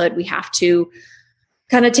adulthood, we have to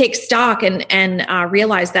kind of take stock and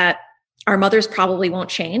realize that our mothers probably won't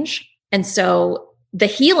change. And so the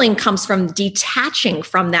healing comes from detaching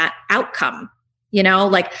from that outcome,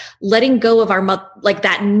 like letting go of like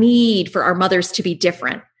that need for our mothers to be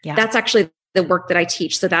different. Yeah. That's actually the work that I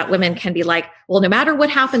teach, so that women can be like, well, no matter what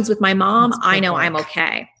happens with my mom, I know work. I'm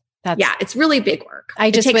okay. It's really big work.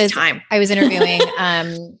 It takes time. I was interviewing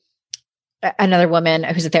another woman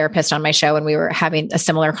who's a therapist on my show, and we were having a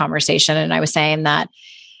similar conversation. And I was saying that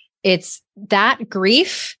it's that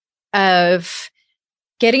grief of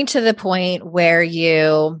getting to the point where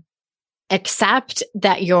you accept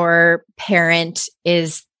that your parent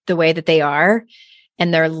is the way that they are,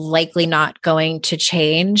 and they're likely not going to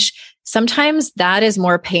change. Sometimes that is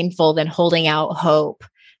more painful than holding out hope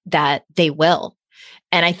that they will.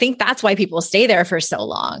 And I think that's why people stay there for so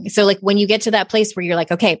long. So like when you get to that place where you're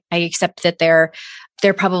like, okay, I accept that they're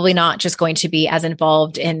probably not just going to be as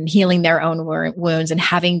involved in healing their own wounds and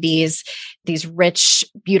having these rich,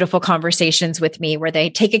 beautiful conversations with me where they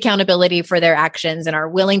take accountability for their actions and are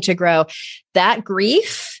willing to grow. That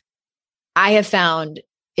grief, I have found,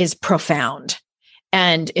 is profound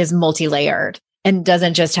and is multi-layered. And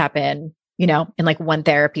doesn't just happen, in like one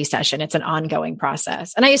therapy session. It's an ongoing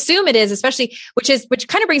process. And I assume it is, especially, which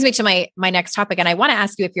kind of brings me to my next topic. And I want to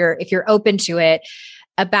ask you if you're open to it,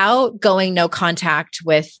 about going no contact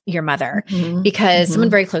with your mother, because someone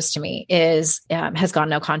very close to me has gone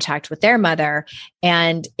no contact with their mother.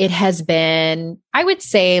 And it has been, I would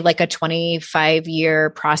say, like a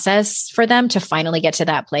 25-year process for them to finally get to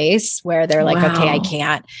that place where they're like, okay, I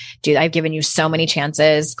can't do that. I've given you so many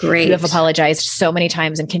chances. Great. You have apologized so many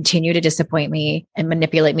times and continue to disappoint me and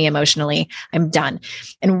manipulate me emotionally. I'm done.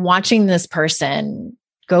 And watching this person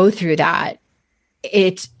go through that,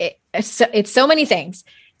 it's so many things,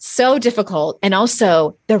 so difficult. And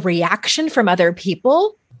also the reaction from other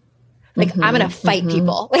people, like I'm going to fight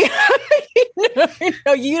people. Like,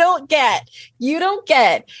 no, you don't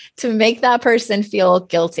get to make that person feel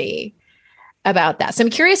guilty about that. So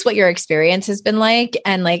I'm curious what your experience has been like,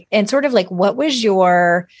 and sort of like, what was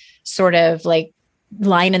your sort of like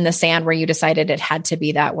line in the sand where you decided it had to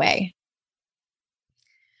be that way?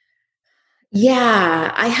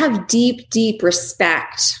 Yeah, I have deep, deep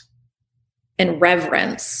respect and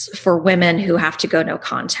reverence for women who have to go no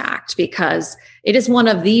contact, because it is one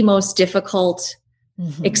of the most difficult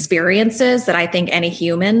experiences that I think any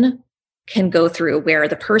human can go through, where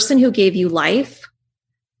the person who gave you life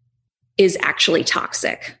is actually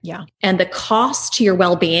toxic. Yeah. And the cost to your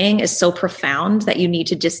well-being is so profound that you need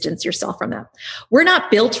to distance yourself from them. We're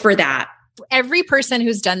not built for that. Every person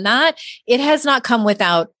who's done that, it has not come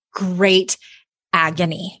without great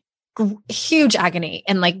agony, huge agony.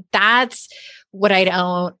 And like, that's what I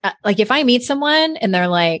don't like. If I meet someone and they're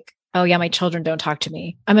like, oh yeah, my children don't talk to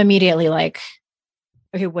me, I'm immediately like,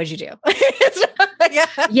 okay, what'd you do?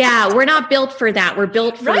 Yeah, we're not built for that. We're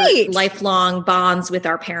built for lifelong bonds with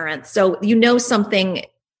our parents. So something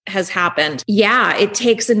has happened. Yeah, it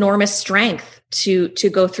takes enormous strength to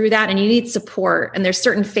go through that, and you need support. And there's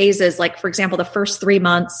certain phases, like for example, the first 3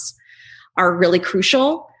 months are really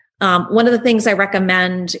crucial. One of the things I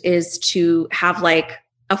recommend is to have like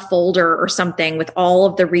a folder or something with all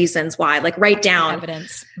of the reasons why, like write down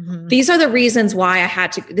evidence. These are the reasons why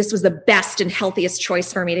this was the best and healthiest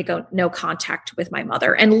choice for me to go no contact with my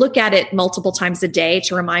mother, and look at it multiple times a day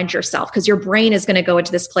to remind yourself, because your brain is going to go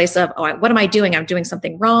into this place of, oh, what am I doing? I'm doing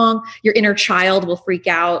something wrong. Your inner child will freak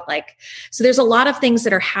out. So there's a lot of things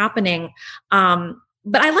that are happening.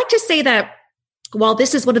 But I like to say that while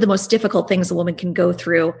this is one of the most difficult things a woman can go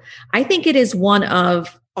through, I think it is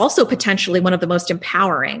also potentially one of the most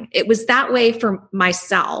empowering. It was that way for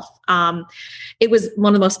myself. It was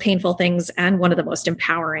one of the most painful things and one of the most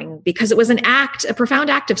empowering, because it was a profound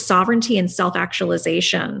act of sovereignty and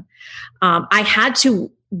self-actualization. I had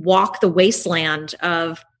to walk the wasteland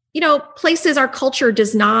of, places our culture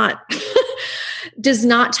does not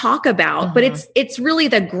talk about, but it's really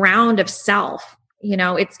the ground of self.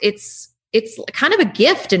 It's kind of a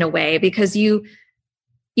gift in a way, because you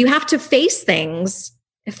have to face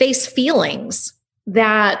feelings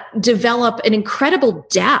that develop an incredible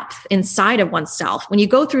depth inside of oneself. When you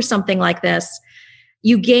go through something like this,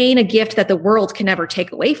 you gain a gift that the world can never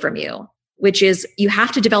take away from you, which is you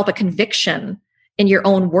have to develop a conviction in your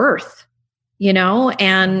own worth,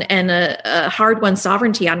 and a hard-won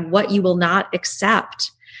sovereignty on what you will not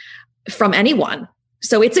accept from anyone.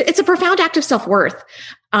 So it's a profound act of self-worth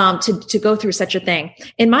to go through such a thing.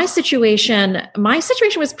 In my situation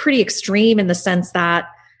was pretty extreme in the sense that,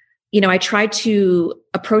 I tried to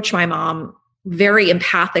approach my mom very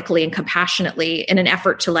empathically and compassionately in an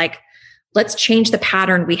effort to let's change the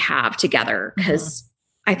pattern we have together, because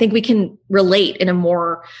I think we can relate in a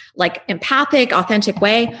more empathic, authentic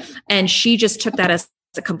way. And she just took that as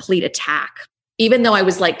a complete attack. Even though I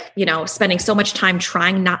was spending so much time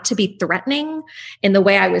trying not to be threatening in the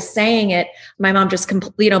way I was saying it, my mom just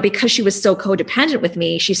because she was so codependent with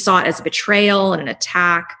me, she saw it as a betrayal and an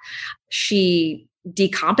attack. She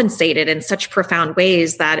decompensated in such profound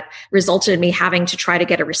ways that resulted in me having to try to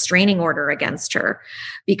get a restraining order against her,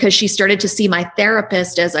 because she started to see my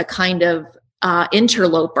therapist as a kind of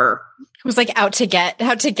interloper. It was out to get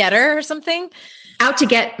her or something? Out to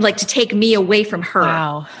get, to take me away from her.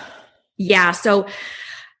 Wow. Yeah. So,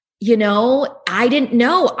 I didn't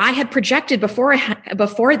know. I had projected before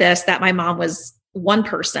this that my mom was one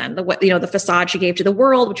person, the facade she gave to the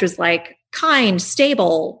world, which was kind,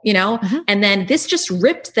 stable, and then this just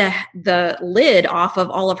ripped the lid off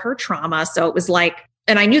of all of her trauma. So it was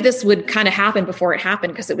and I knew this would kind of happen before it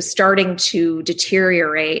happened, because it was starting to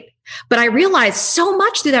deteriorate. But I realized so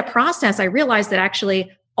much through that process. I realized that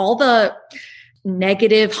actually all the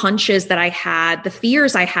negative hunches that I had, the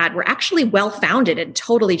fears I had, were actually well-founded and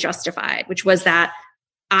totally justified, which was that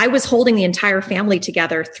I was holding the entire family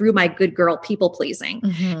together through my good girl people pleasing.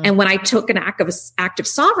 And when I took an act of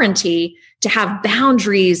sovereignty to have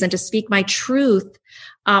boundaries and to speak my truth,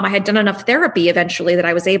 I had done enough therapy eventually that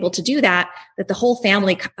I was able to do that the whole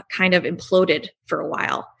family kind of imploded for a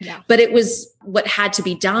while. Yeah. But it was what had to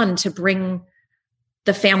be done to bring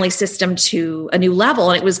the family system to a new level.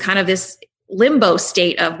 And it was kind of this limbo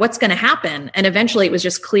state of what's going to happen. And eventually it was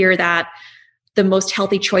just clear that the most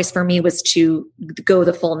healthy choice for me was to go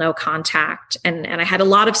the full no contact. And I had a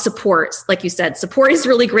lot of support. Like you said, support is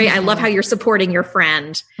really great. I love how you're supporting your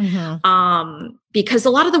friend. Because a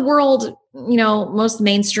lot of the world, most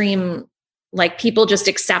mainstream, people just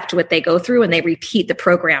accept what they go through and they repeat the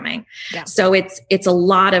programming. Yeah. So it's a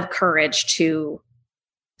lot of courage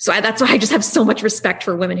that's why I just have so much respect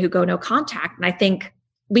for women who go no contact. And I think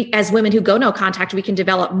as women who go no contact, we can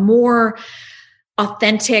develop more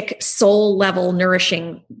authentic, soul level,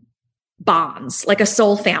 nourishing bonds, like a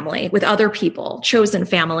soul family with other people, chosen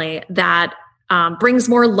family that brings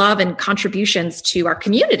more love and contributions to our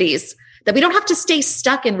communities, that we don't have to stay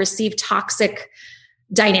stuck and receive toxic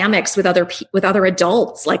dynamics with other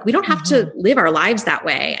adults. Like, we don't have to live our lives that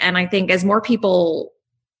way. And I think as more people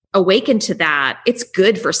awaken to that, it's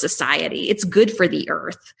good for society. It's good for the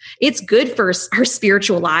earth. It's good for our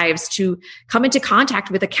spiritual lives to come into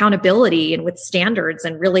contact with accountability and with standards,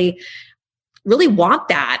 and really, really want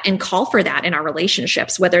that and call for that in our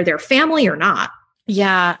relationships, whether they're family or not.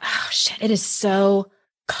 Yeah. Oh, shit. It is so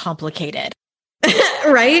complicated.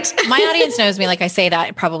 Right? My audience knows me. Like, I say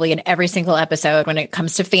that probably in every single episode when it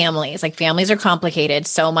comes to families. Like, families are complicated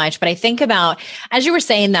so much. But I think about, as you were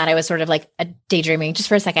saying that, I was sort of like daydreaming just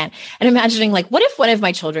for a second and imagining, like, what if one of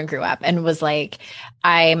my children grew up and was like,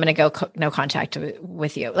 I'm going to go no contact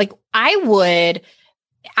with you. Like, I would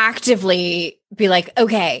actively be like,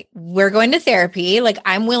 okay, we're going to therapy. Like,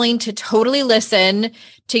 I'm willing to totally listen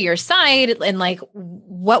to your side. And like,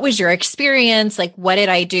 what was your experience? Like, what did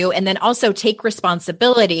I do? And then also take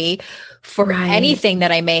responsibility for anything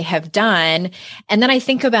that I may have done. And then I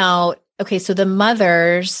think about, okay, so the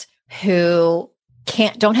mothers who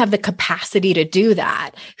don't have the capacity to do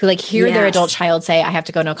that, who like hear their adult child say, I have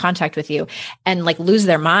to go no contact with you, and like lose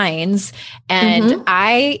their minds. And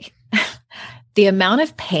the amount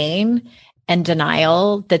of pain and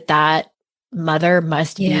denial that mother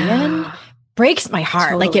must be in breaks my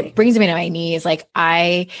heart. Totally. Like, it brings me to my knees. Like,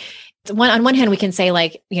 on one hand, we can say,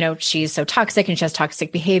 like, you know, she's so toxic and she has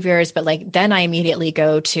toxic behaviors, but like, then I immediately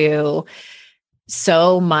go to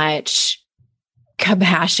so much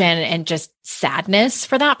compassion and just sadness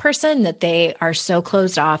for that person, that they are so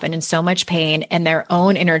closed off and in so much pain, and their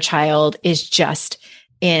own inner child is just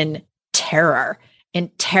in terror.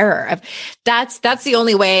 That's the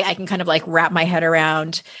only way I can kind of like wrap my head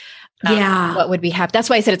around what would be happening. That's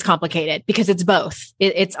why I said it's complicated, because it's both.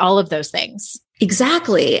 It's all of those things.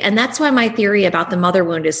 Exactly. And that's why my theory about the mother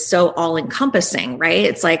wound is so all encompassing, right?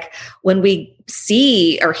 It's like, when we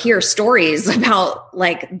see or hear stories about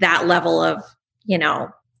like that level of, you know,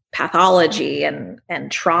 pathology and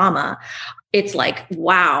trauma, it's like,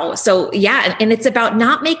 wow. So yeah. And it's about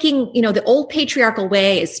not making, you know, the old patriarchal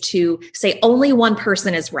way is to say only one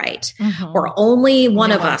person is right, or only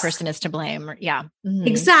one person is to blame. Yeah.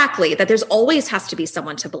 Exactly. That there's always has to be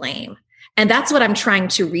someone to blame. And that's what I'm trying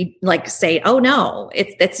to say, oh no,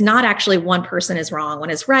 it's not actually one person is wrong, one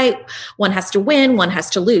is right, one has to win, one has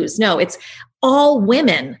to lose. No, it's all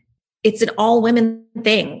women. It's an all women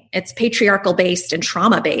thing. It's patriarchal based and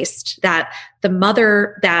trauma based, that the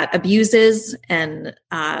mother that abuses and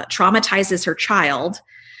traumatizes her child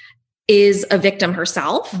is a victim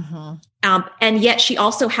herself. And yet she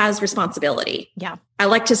also has responsibility. Yeah. I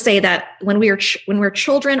like to say that when we're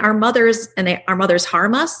children, our mothers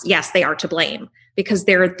harm us. Yes, they are to blame, because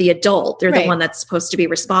they're the adult. They're the one that's supposed to be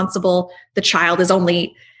responsible. The child is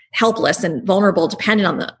only helpless and vulnerable, dependent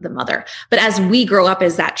on the mother. But as we grow up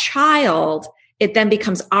as that child, it then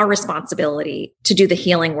becomes our responsibility to do the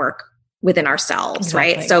healing work within ourselves.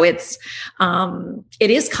 Exactly. Right. So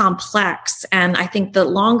it is complex. And I think the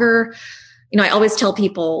longer, you know, I always tell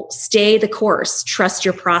people, stay the course, trust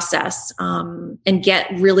your process, and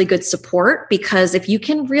get really good support, because if you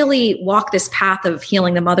can really walk this path of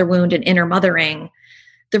healing the mother wound and inner mothering,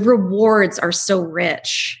 the rewards are so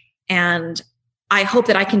rich. And I hope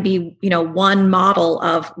that I can be, you know, one model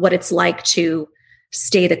of what it's like to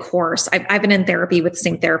stay the course. I've been in therapy with the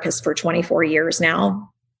same therapist for 24 years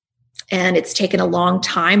now, and it's taken a long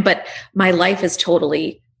time, but my life is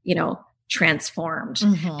totally, you know, transformed.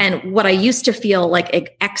 And what I used to feel like an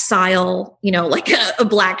exile, you know, like a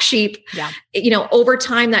black sheep, you know, over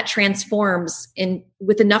time that transforms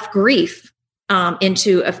with enough grief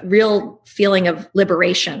into a real feeling of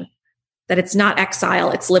liberation. That it's not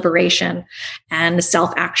exile, it's liberation and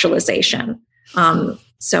self-actualization.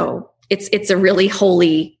 So it's a really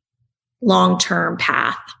holy, long-term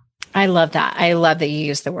path. I love that. I love that you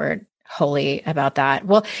use the word holy about that.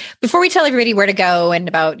 Well, before we tell everybody where to go and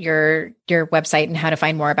about your website and how to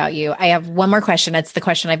find more about you, I have one more question. It's the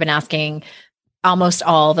question I've been asking almost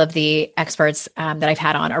all of the experts that I've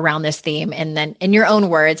had on around this theme. And then in your own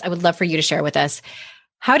words, I would love for you to share with us,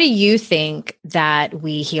 how do you think that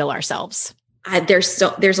we heal ourselves? There's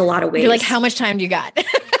a lot of ways. You're like, how much time do you got?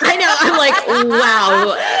 I know. I'm like,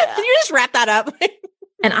 wow. Can you just wrap that up?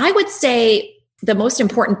 And I would say the most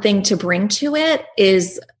important thing to bring to it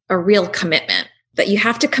is a real commitment, that you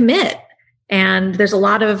have to commit. And there's a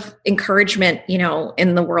lot of encouragement, you know,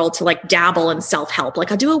 in the world to like dabble in self-help.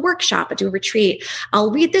 Like, I'll do a workshop, I'll do a retreat,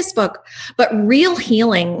 I'll read this book. But real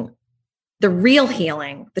healing,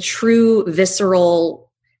 the true visceral,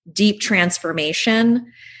 deep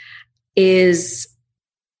transformation is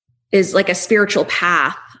is like a spiritual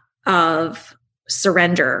path of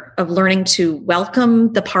surrender, of learning to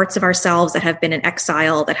welcome the parts of ourselves that have been in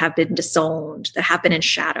exile, that have been disowned, that have been in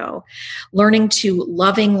shadow, learning to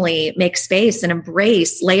lovingly make space and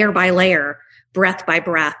embrace layer by layer, breath by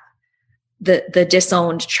breath, the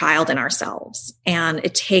disowned child in ourselves. And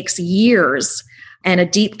it takes years and a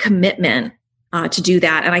deep commitment to do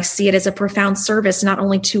that. And I see it as a profound service, not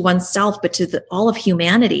only to oneself, but to all of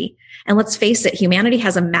humanity. And let's face it, humanity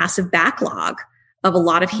has a massive backlog of a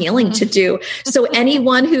lot of healing to do. So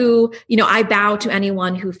anyone who, I bow to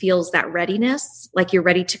anyone who feels that readiness, like you're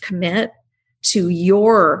ready to commit to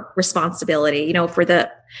your responsibility, for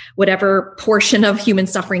the whatever portion of human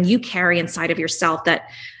suffering you carry inside of yourself,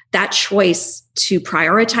 that choice to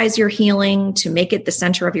prioritize your healing, to make it the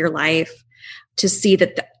center of your life, to see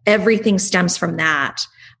that everything stems from that.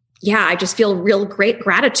 Yeah, I just feel real great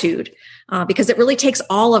gratitude because it really takes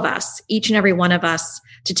all of us, each and every one of us,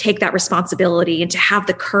 to take that responsibility and to have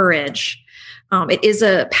the courage. It is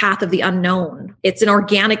a path of the unknown. It's an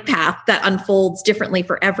organic path that unfolds differently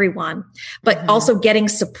for everyone, but also getting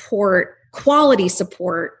support, quality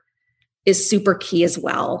support, is super key as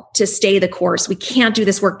well to stay the course. We can't do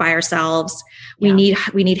this work by ourselves. We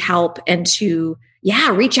need help, and to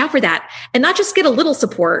reach out for that, and not just get a little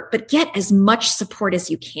support, but get as much support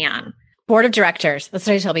as you can. Board of directors. That's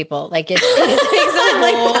what I tell people. Like it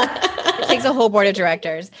takes a whole board of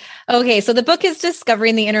directors. Okay. So the book is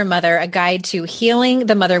Discovering the Inner Mother, a guide to healing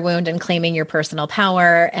the mother wound and claiming your personal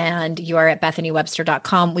power. And you are at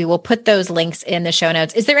bethanywebster.com. We will put those links in the show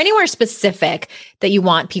notes. Is there anywhere specific that you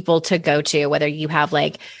want people to go to, whether you have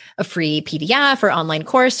like a free PDF or online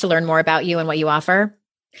course to learn more about you and what you offer?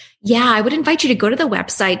 Yeah, I would invite you to go to the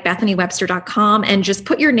website, bethanywebster.com, and just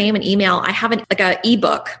put your name and email. I have an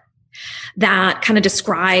ebook that kind of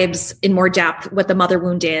describes in more depth what the mother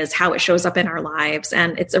wound is, how it shows up in our lives.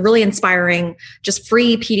 And it's a really inspiring, just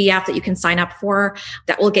free PDF that you can sign up for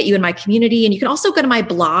that will get you in my community. And you can also go to my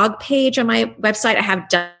blog page on my website. I have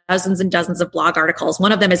dozens and dozens of blog articles.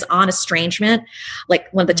 One of them is on estrangement, like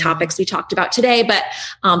one of the topics we talked about today, but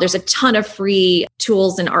there's a ton of free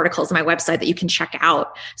tools and articles on my website that you can check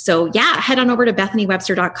out. So head on over to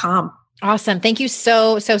bethanywebster.com. Awesome. Thank you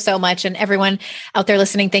so much. And everyone out there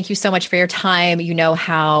listening, thank you so much for your time. You know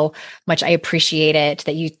how much I appreciate it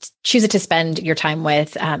that you choose it to spend your time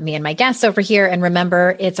with me and my guests over here. And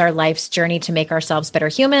remember, it's our life's journey to make ourselves better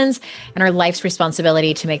humans and our life's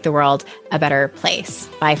responsibility to make the world a better place.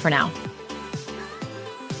 Bye for now.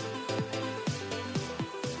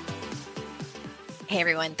 Hey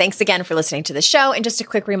everyone, thanks again for listening to the show. And just a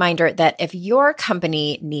quick reminder that if your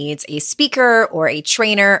company needs a speaker or a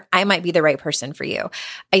trainer, I might be the right person for you.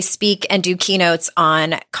 I speak and do keynotes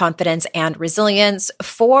on confidence and resilience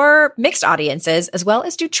for mixed audiences, as well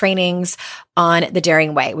as do trainings on the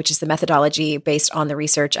Daring Way, which is the methodology based on the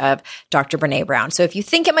research of Dr. Brené Brown. So if you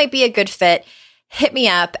think it might be a good fit, hit me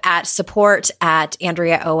up at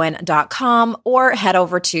support@AndreaOwen.com or head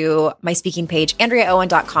over to my speaking page,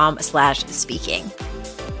 AndreaOwen.com/speaking.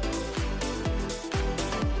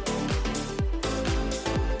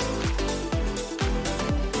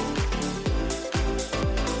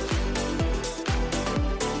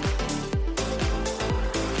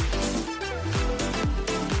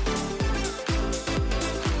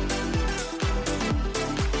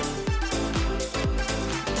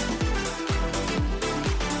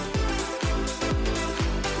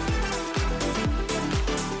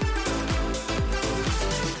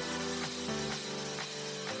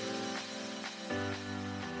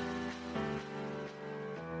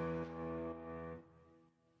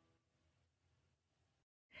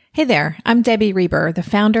 Hey there, I'm Debbie Reber, the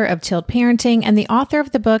founder of Tilt Parenting and the author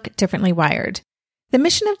of the book Differently Wired. The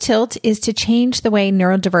mission of Tilt is to change the way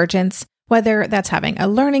neurodivergence, whether that's having a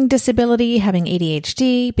learning disability, having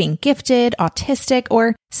ADHD, being gifted, autistic,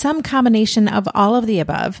 or some combination of all of the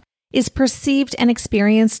above, is perceived and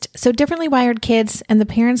experienced so differently wired kids and the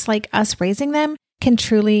parents like us raising them can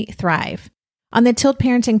truly thrive. On the Tilt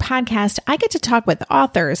Parenting podcast, I get to talk with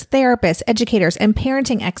authors, therapists, educators, and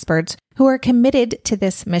parenting experts who are committed to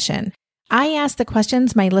this mission. I ask the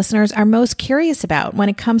questions my listeners are most curious about when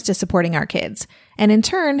it comes to supporting our kids. And in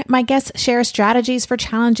turn, my guests share strategies for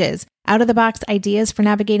challenges, out-of-the-box ideas for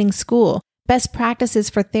navigating school, best practices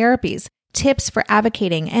for therapies, tips for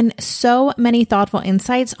advocating, and so many thoughtful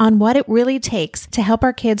insights on what it really takes to help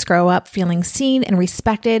our kids grow up feeling seen and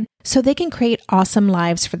respected so they can create awesome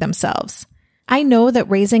lives for themselves. I know that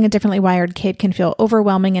raising a differently wired kid can feel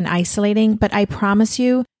overwhelming and isolating, but I promise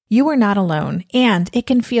you, you are not alone, and it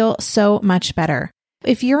can feel so much better.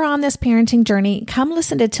 If you're on this parenting journey, come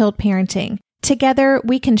listen to Tilt Parenting. Together,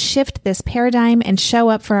 we can shift this paradigm and show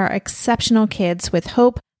up for our exceptional kids with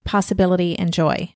hope, possibility, and joy.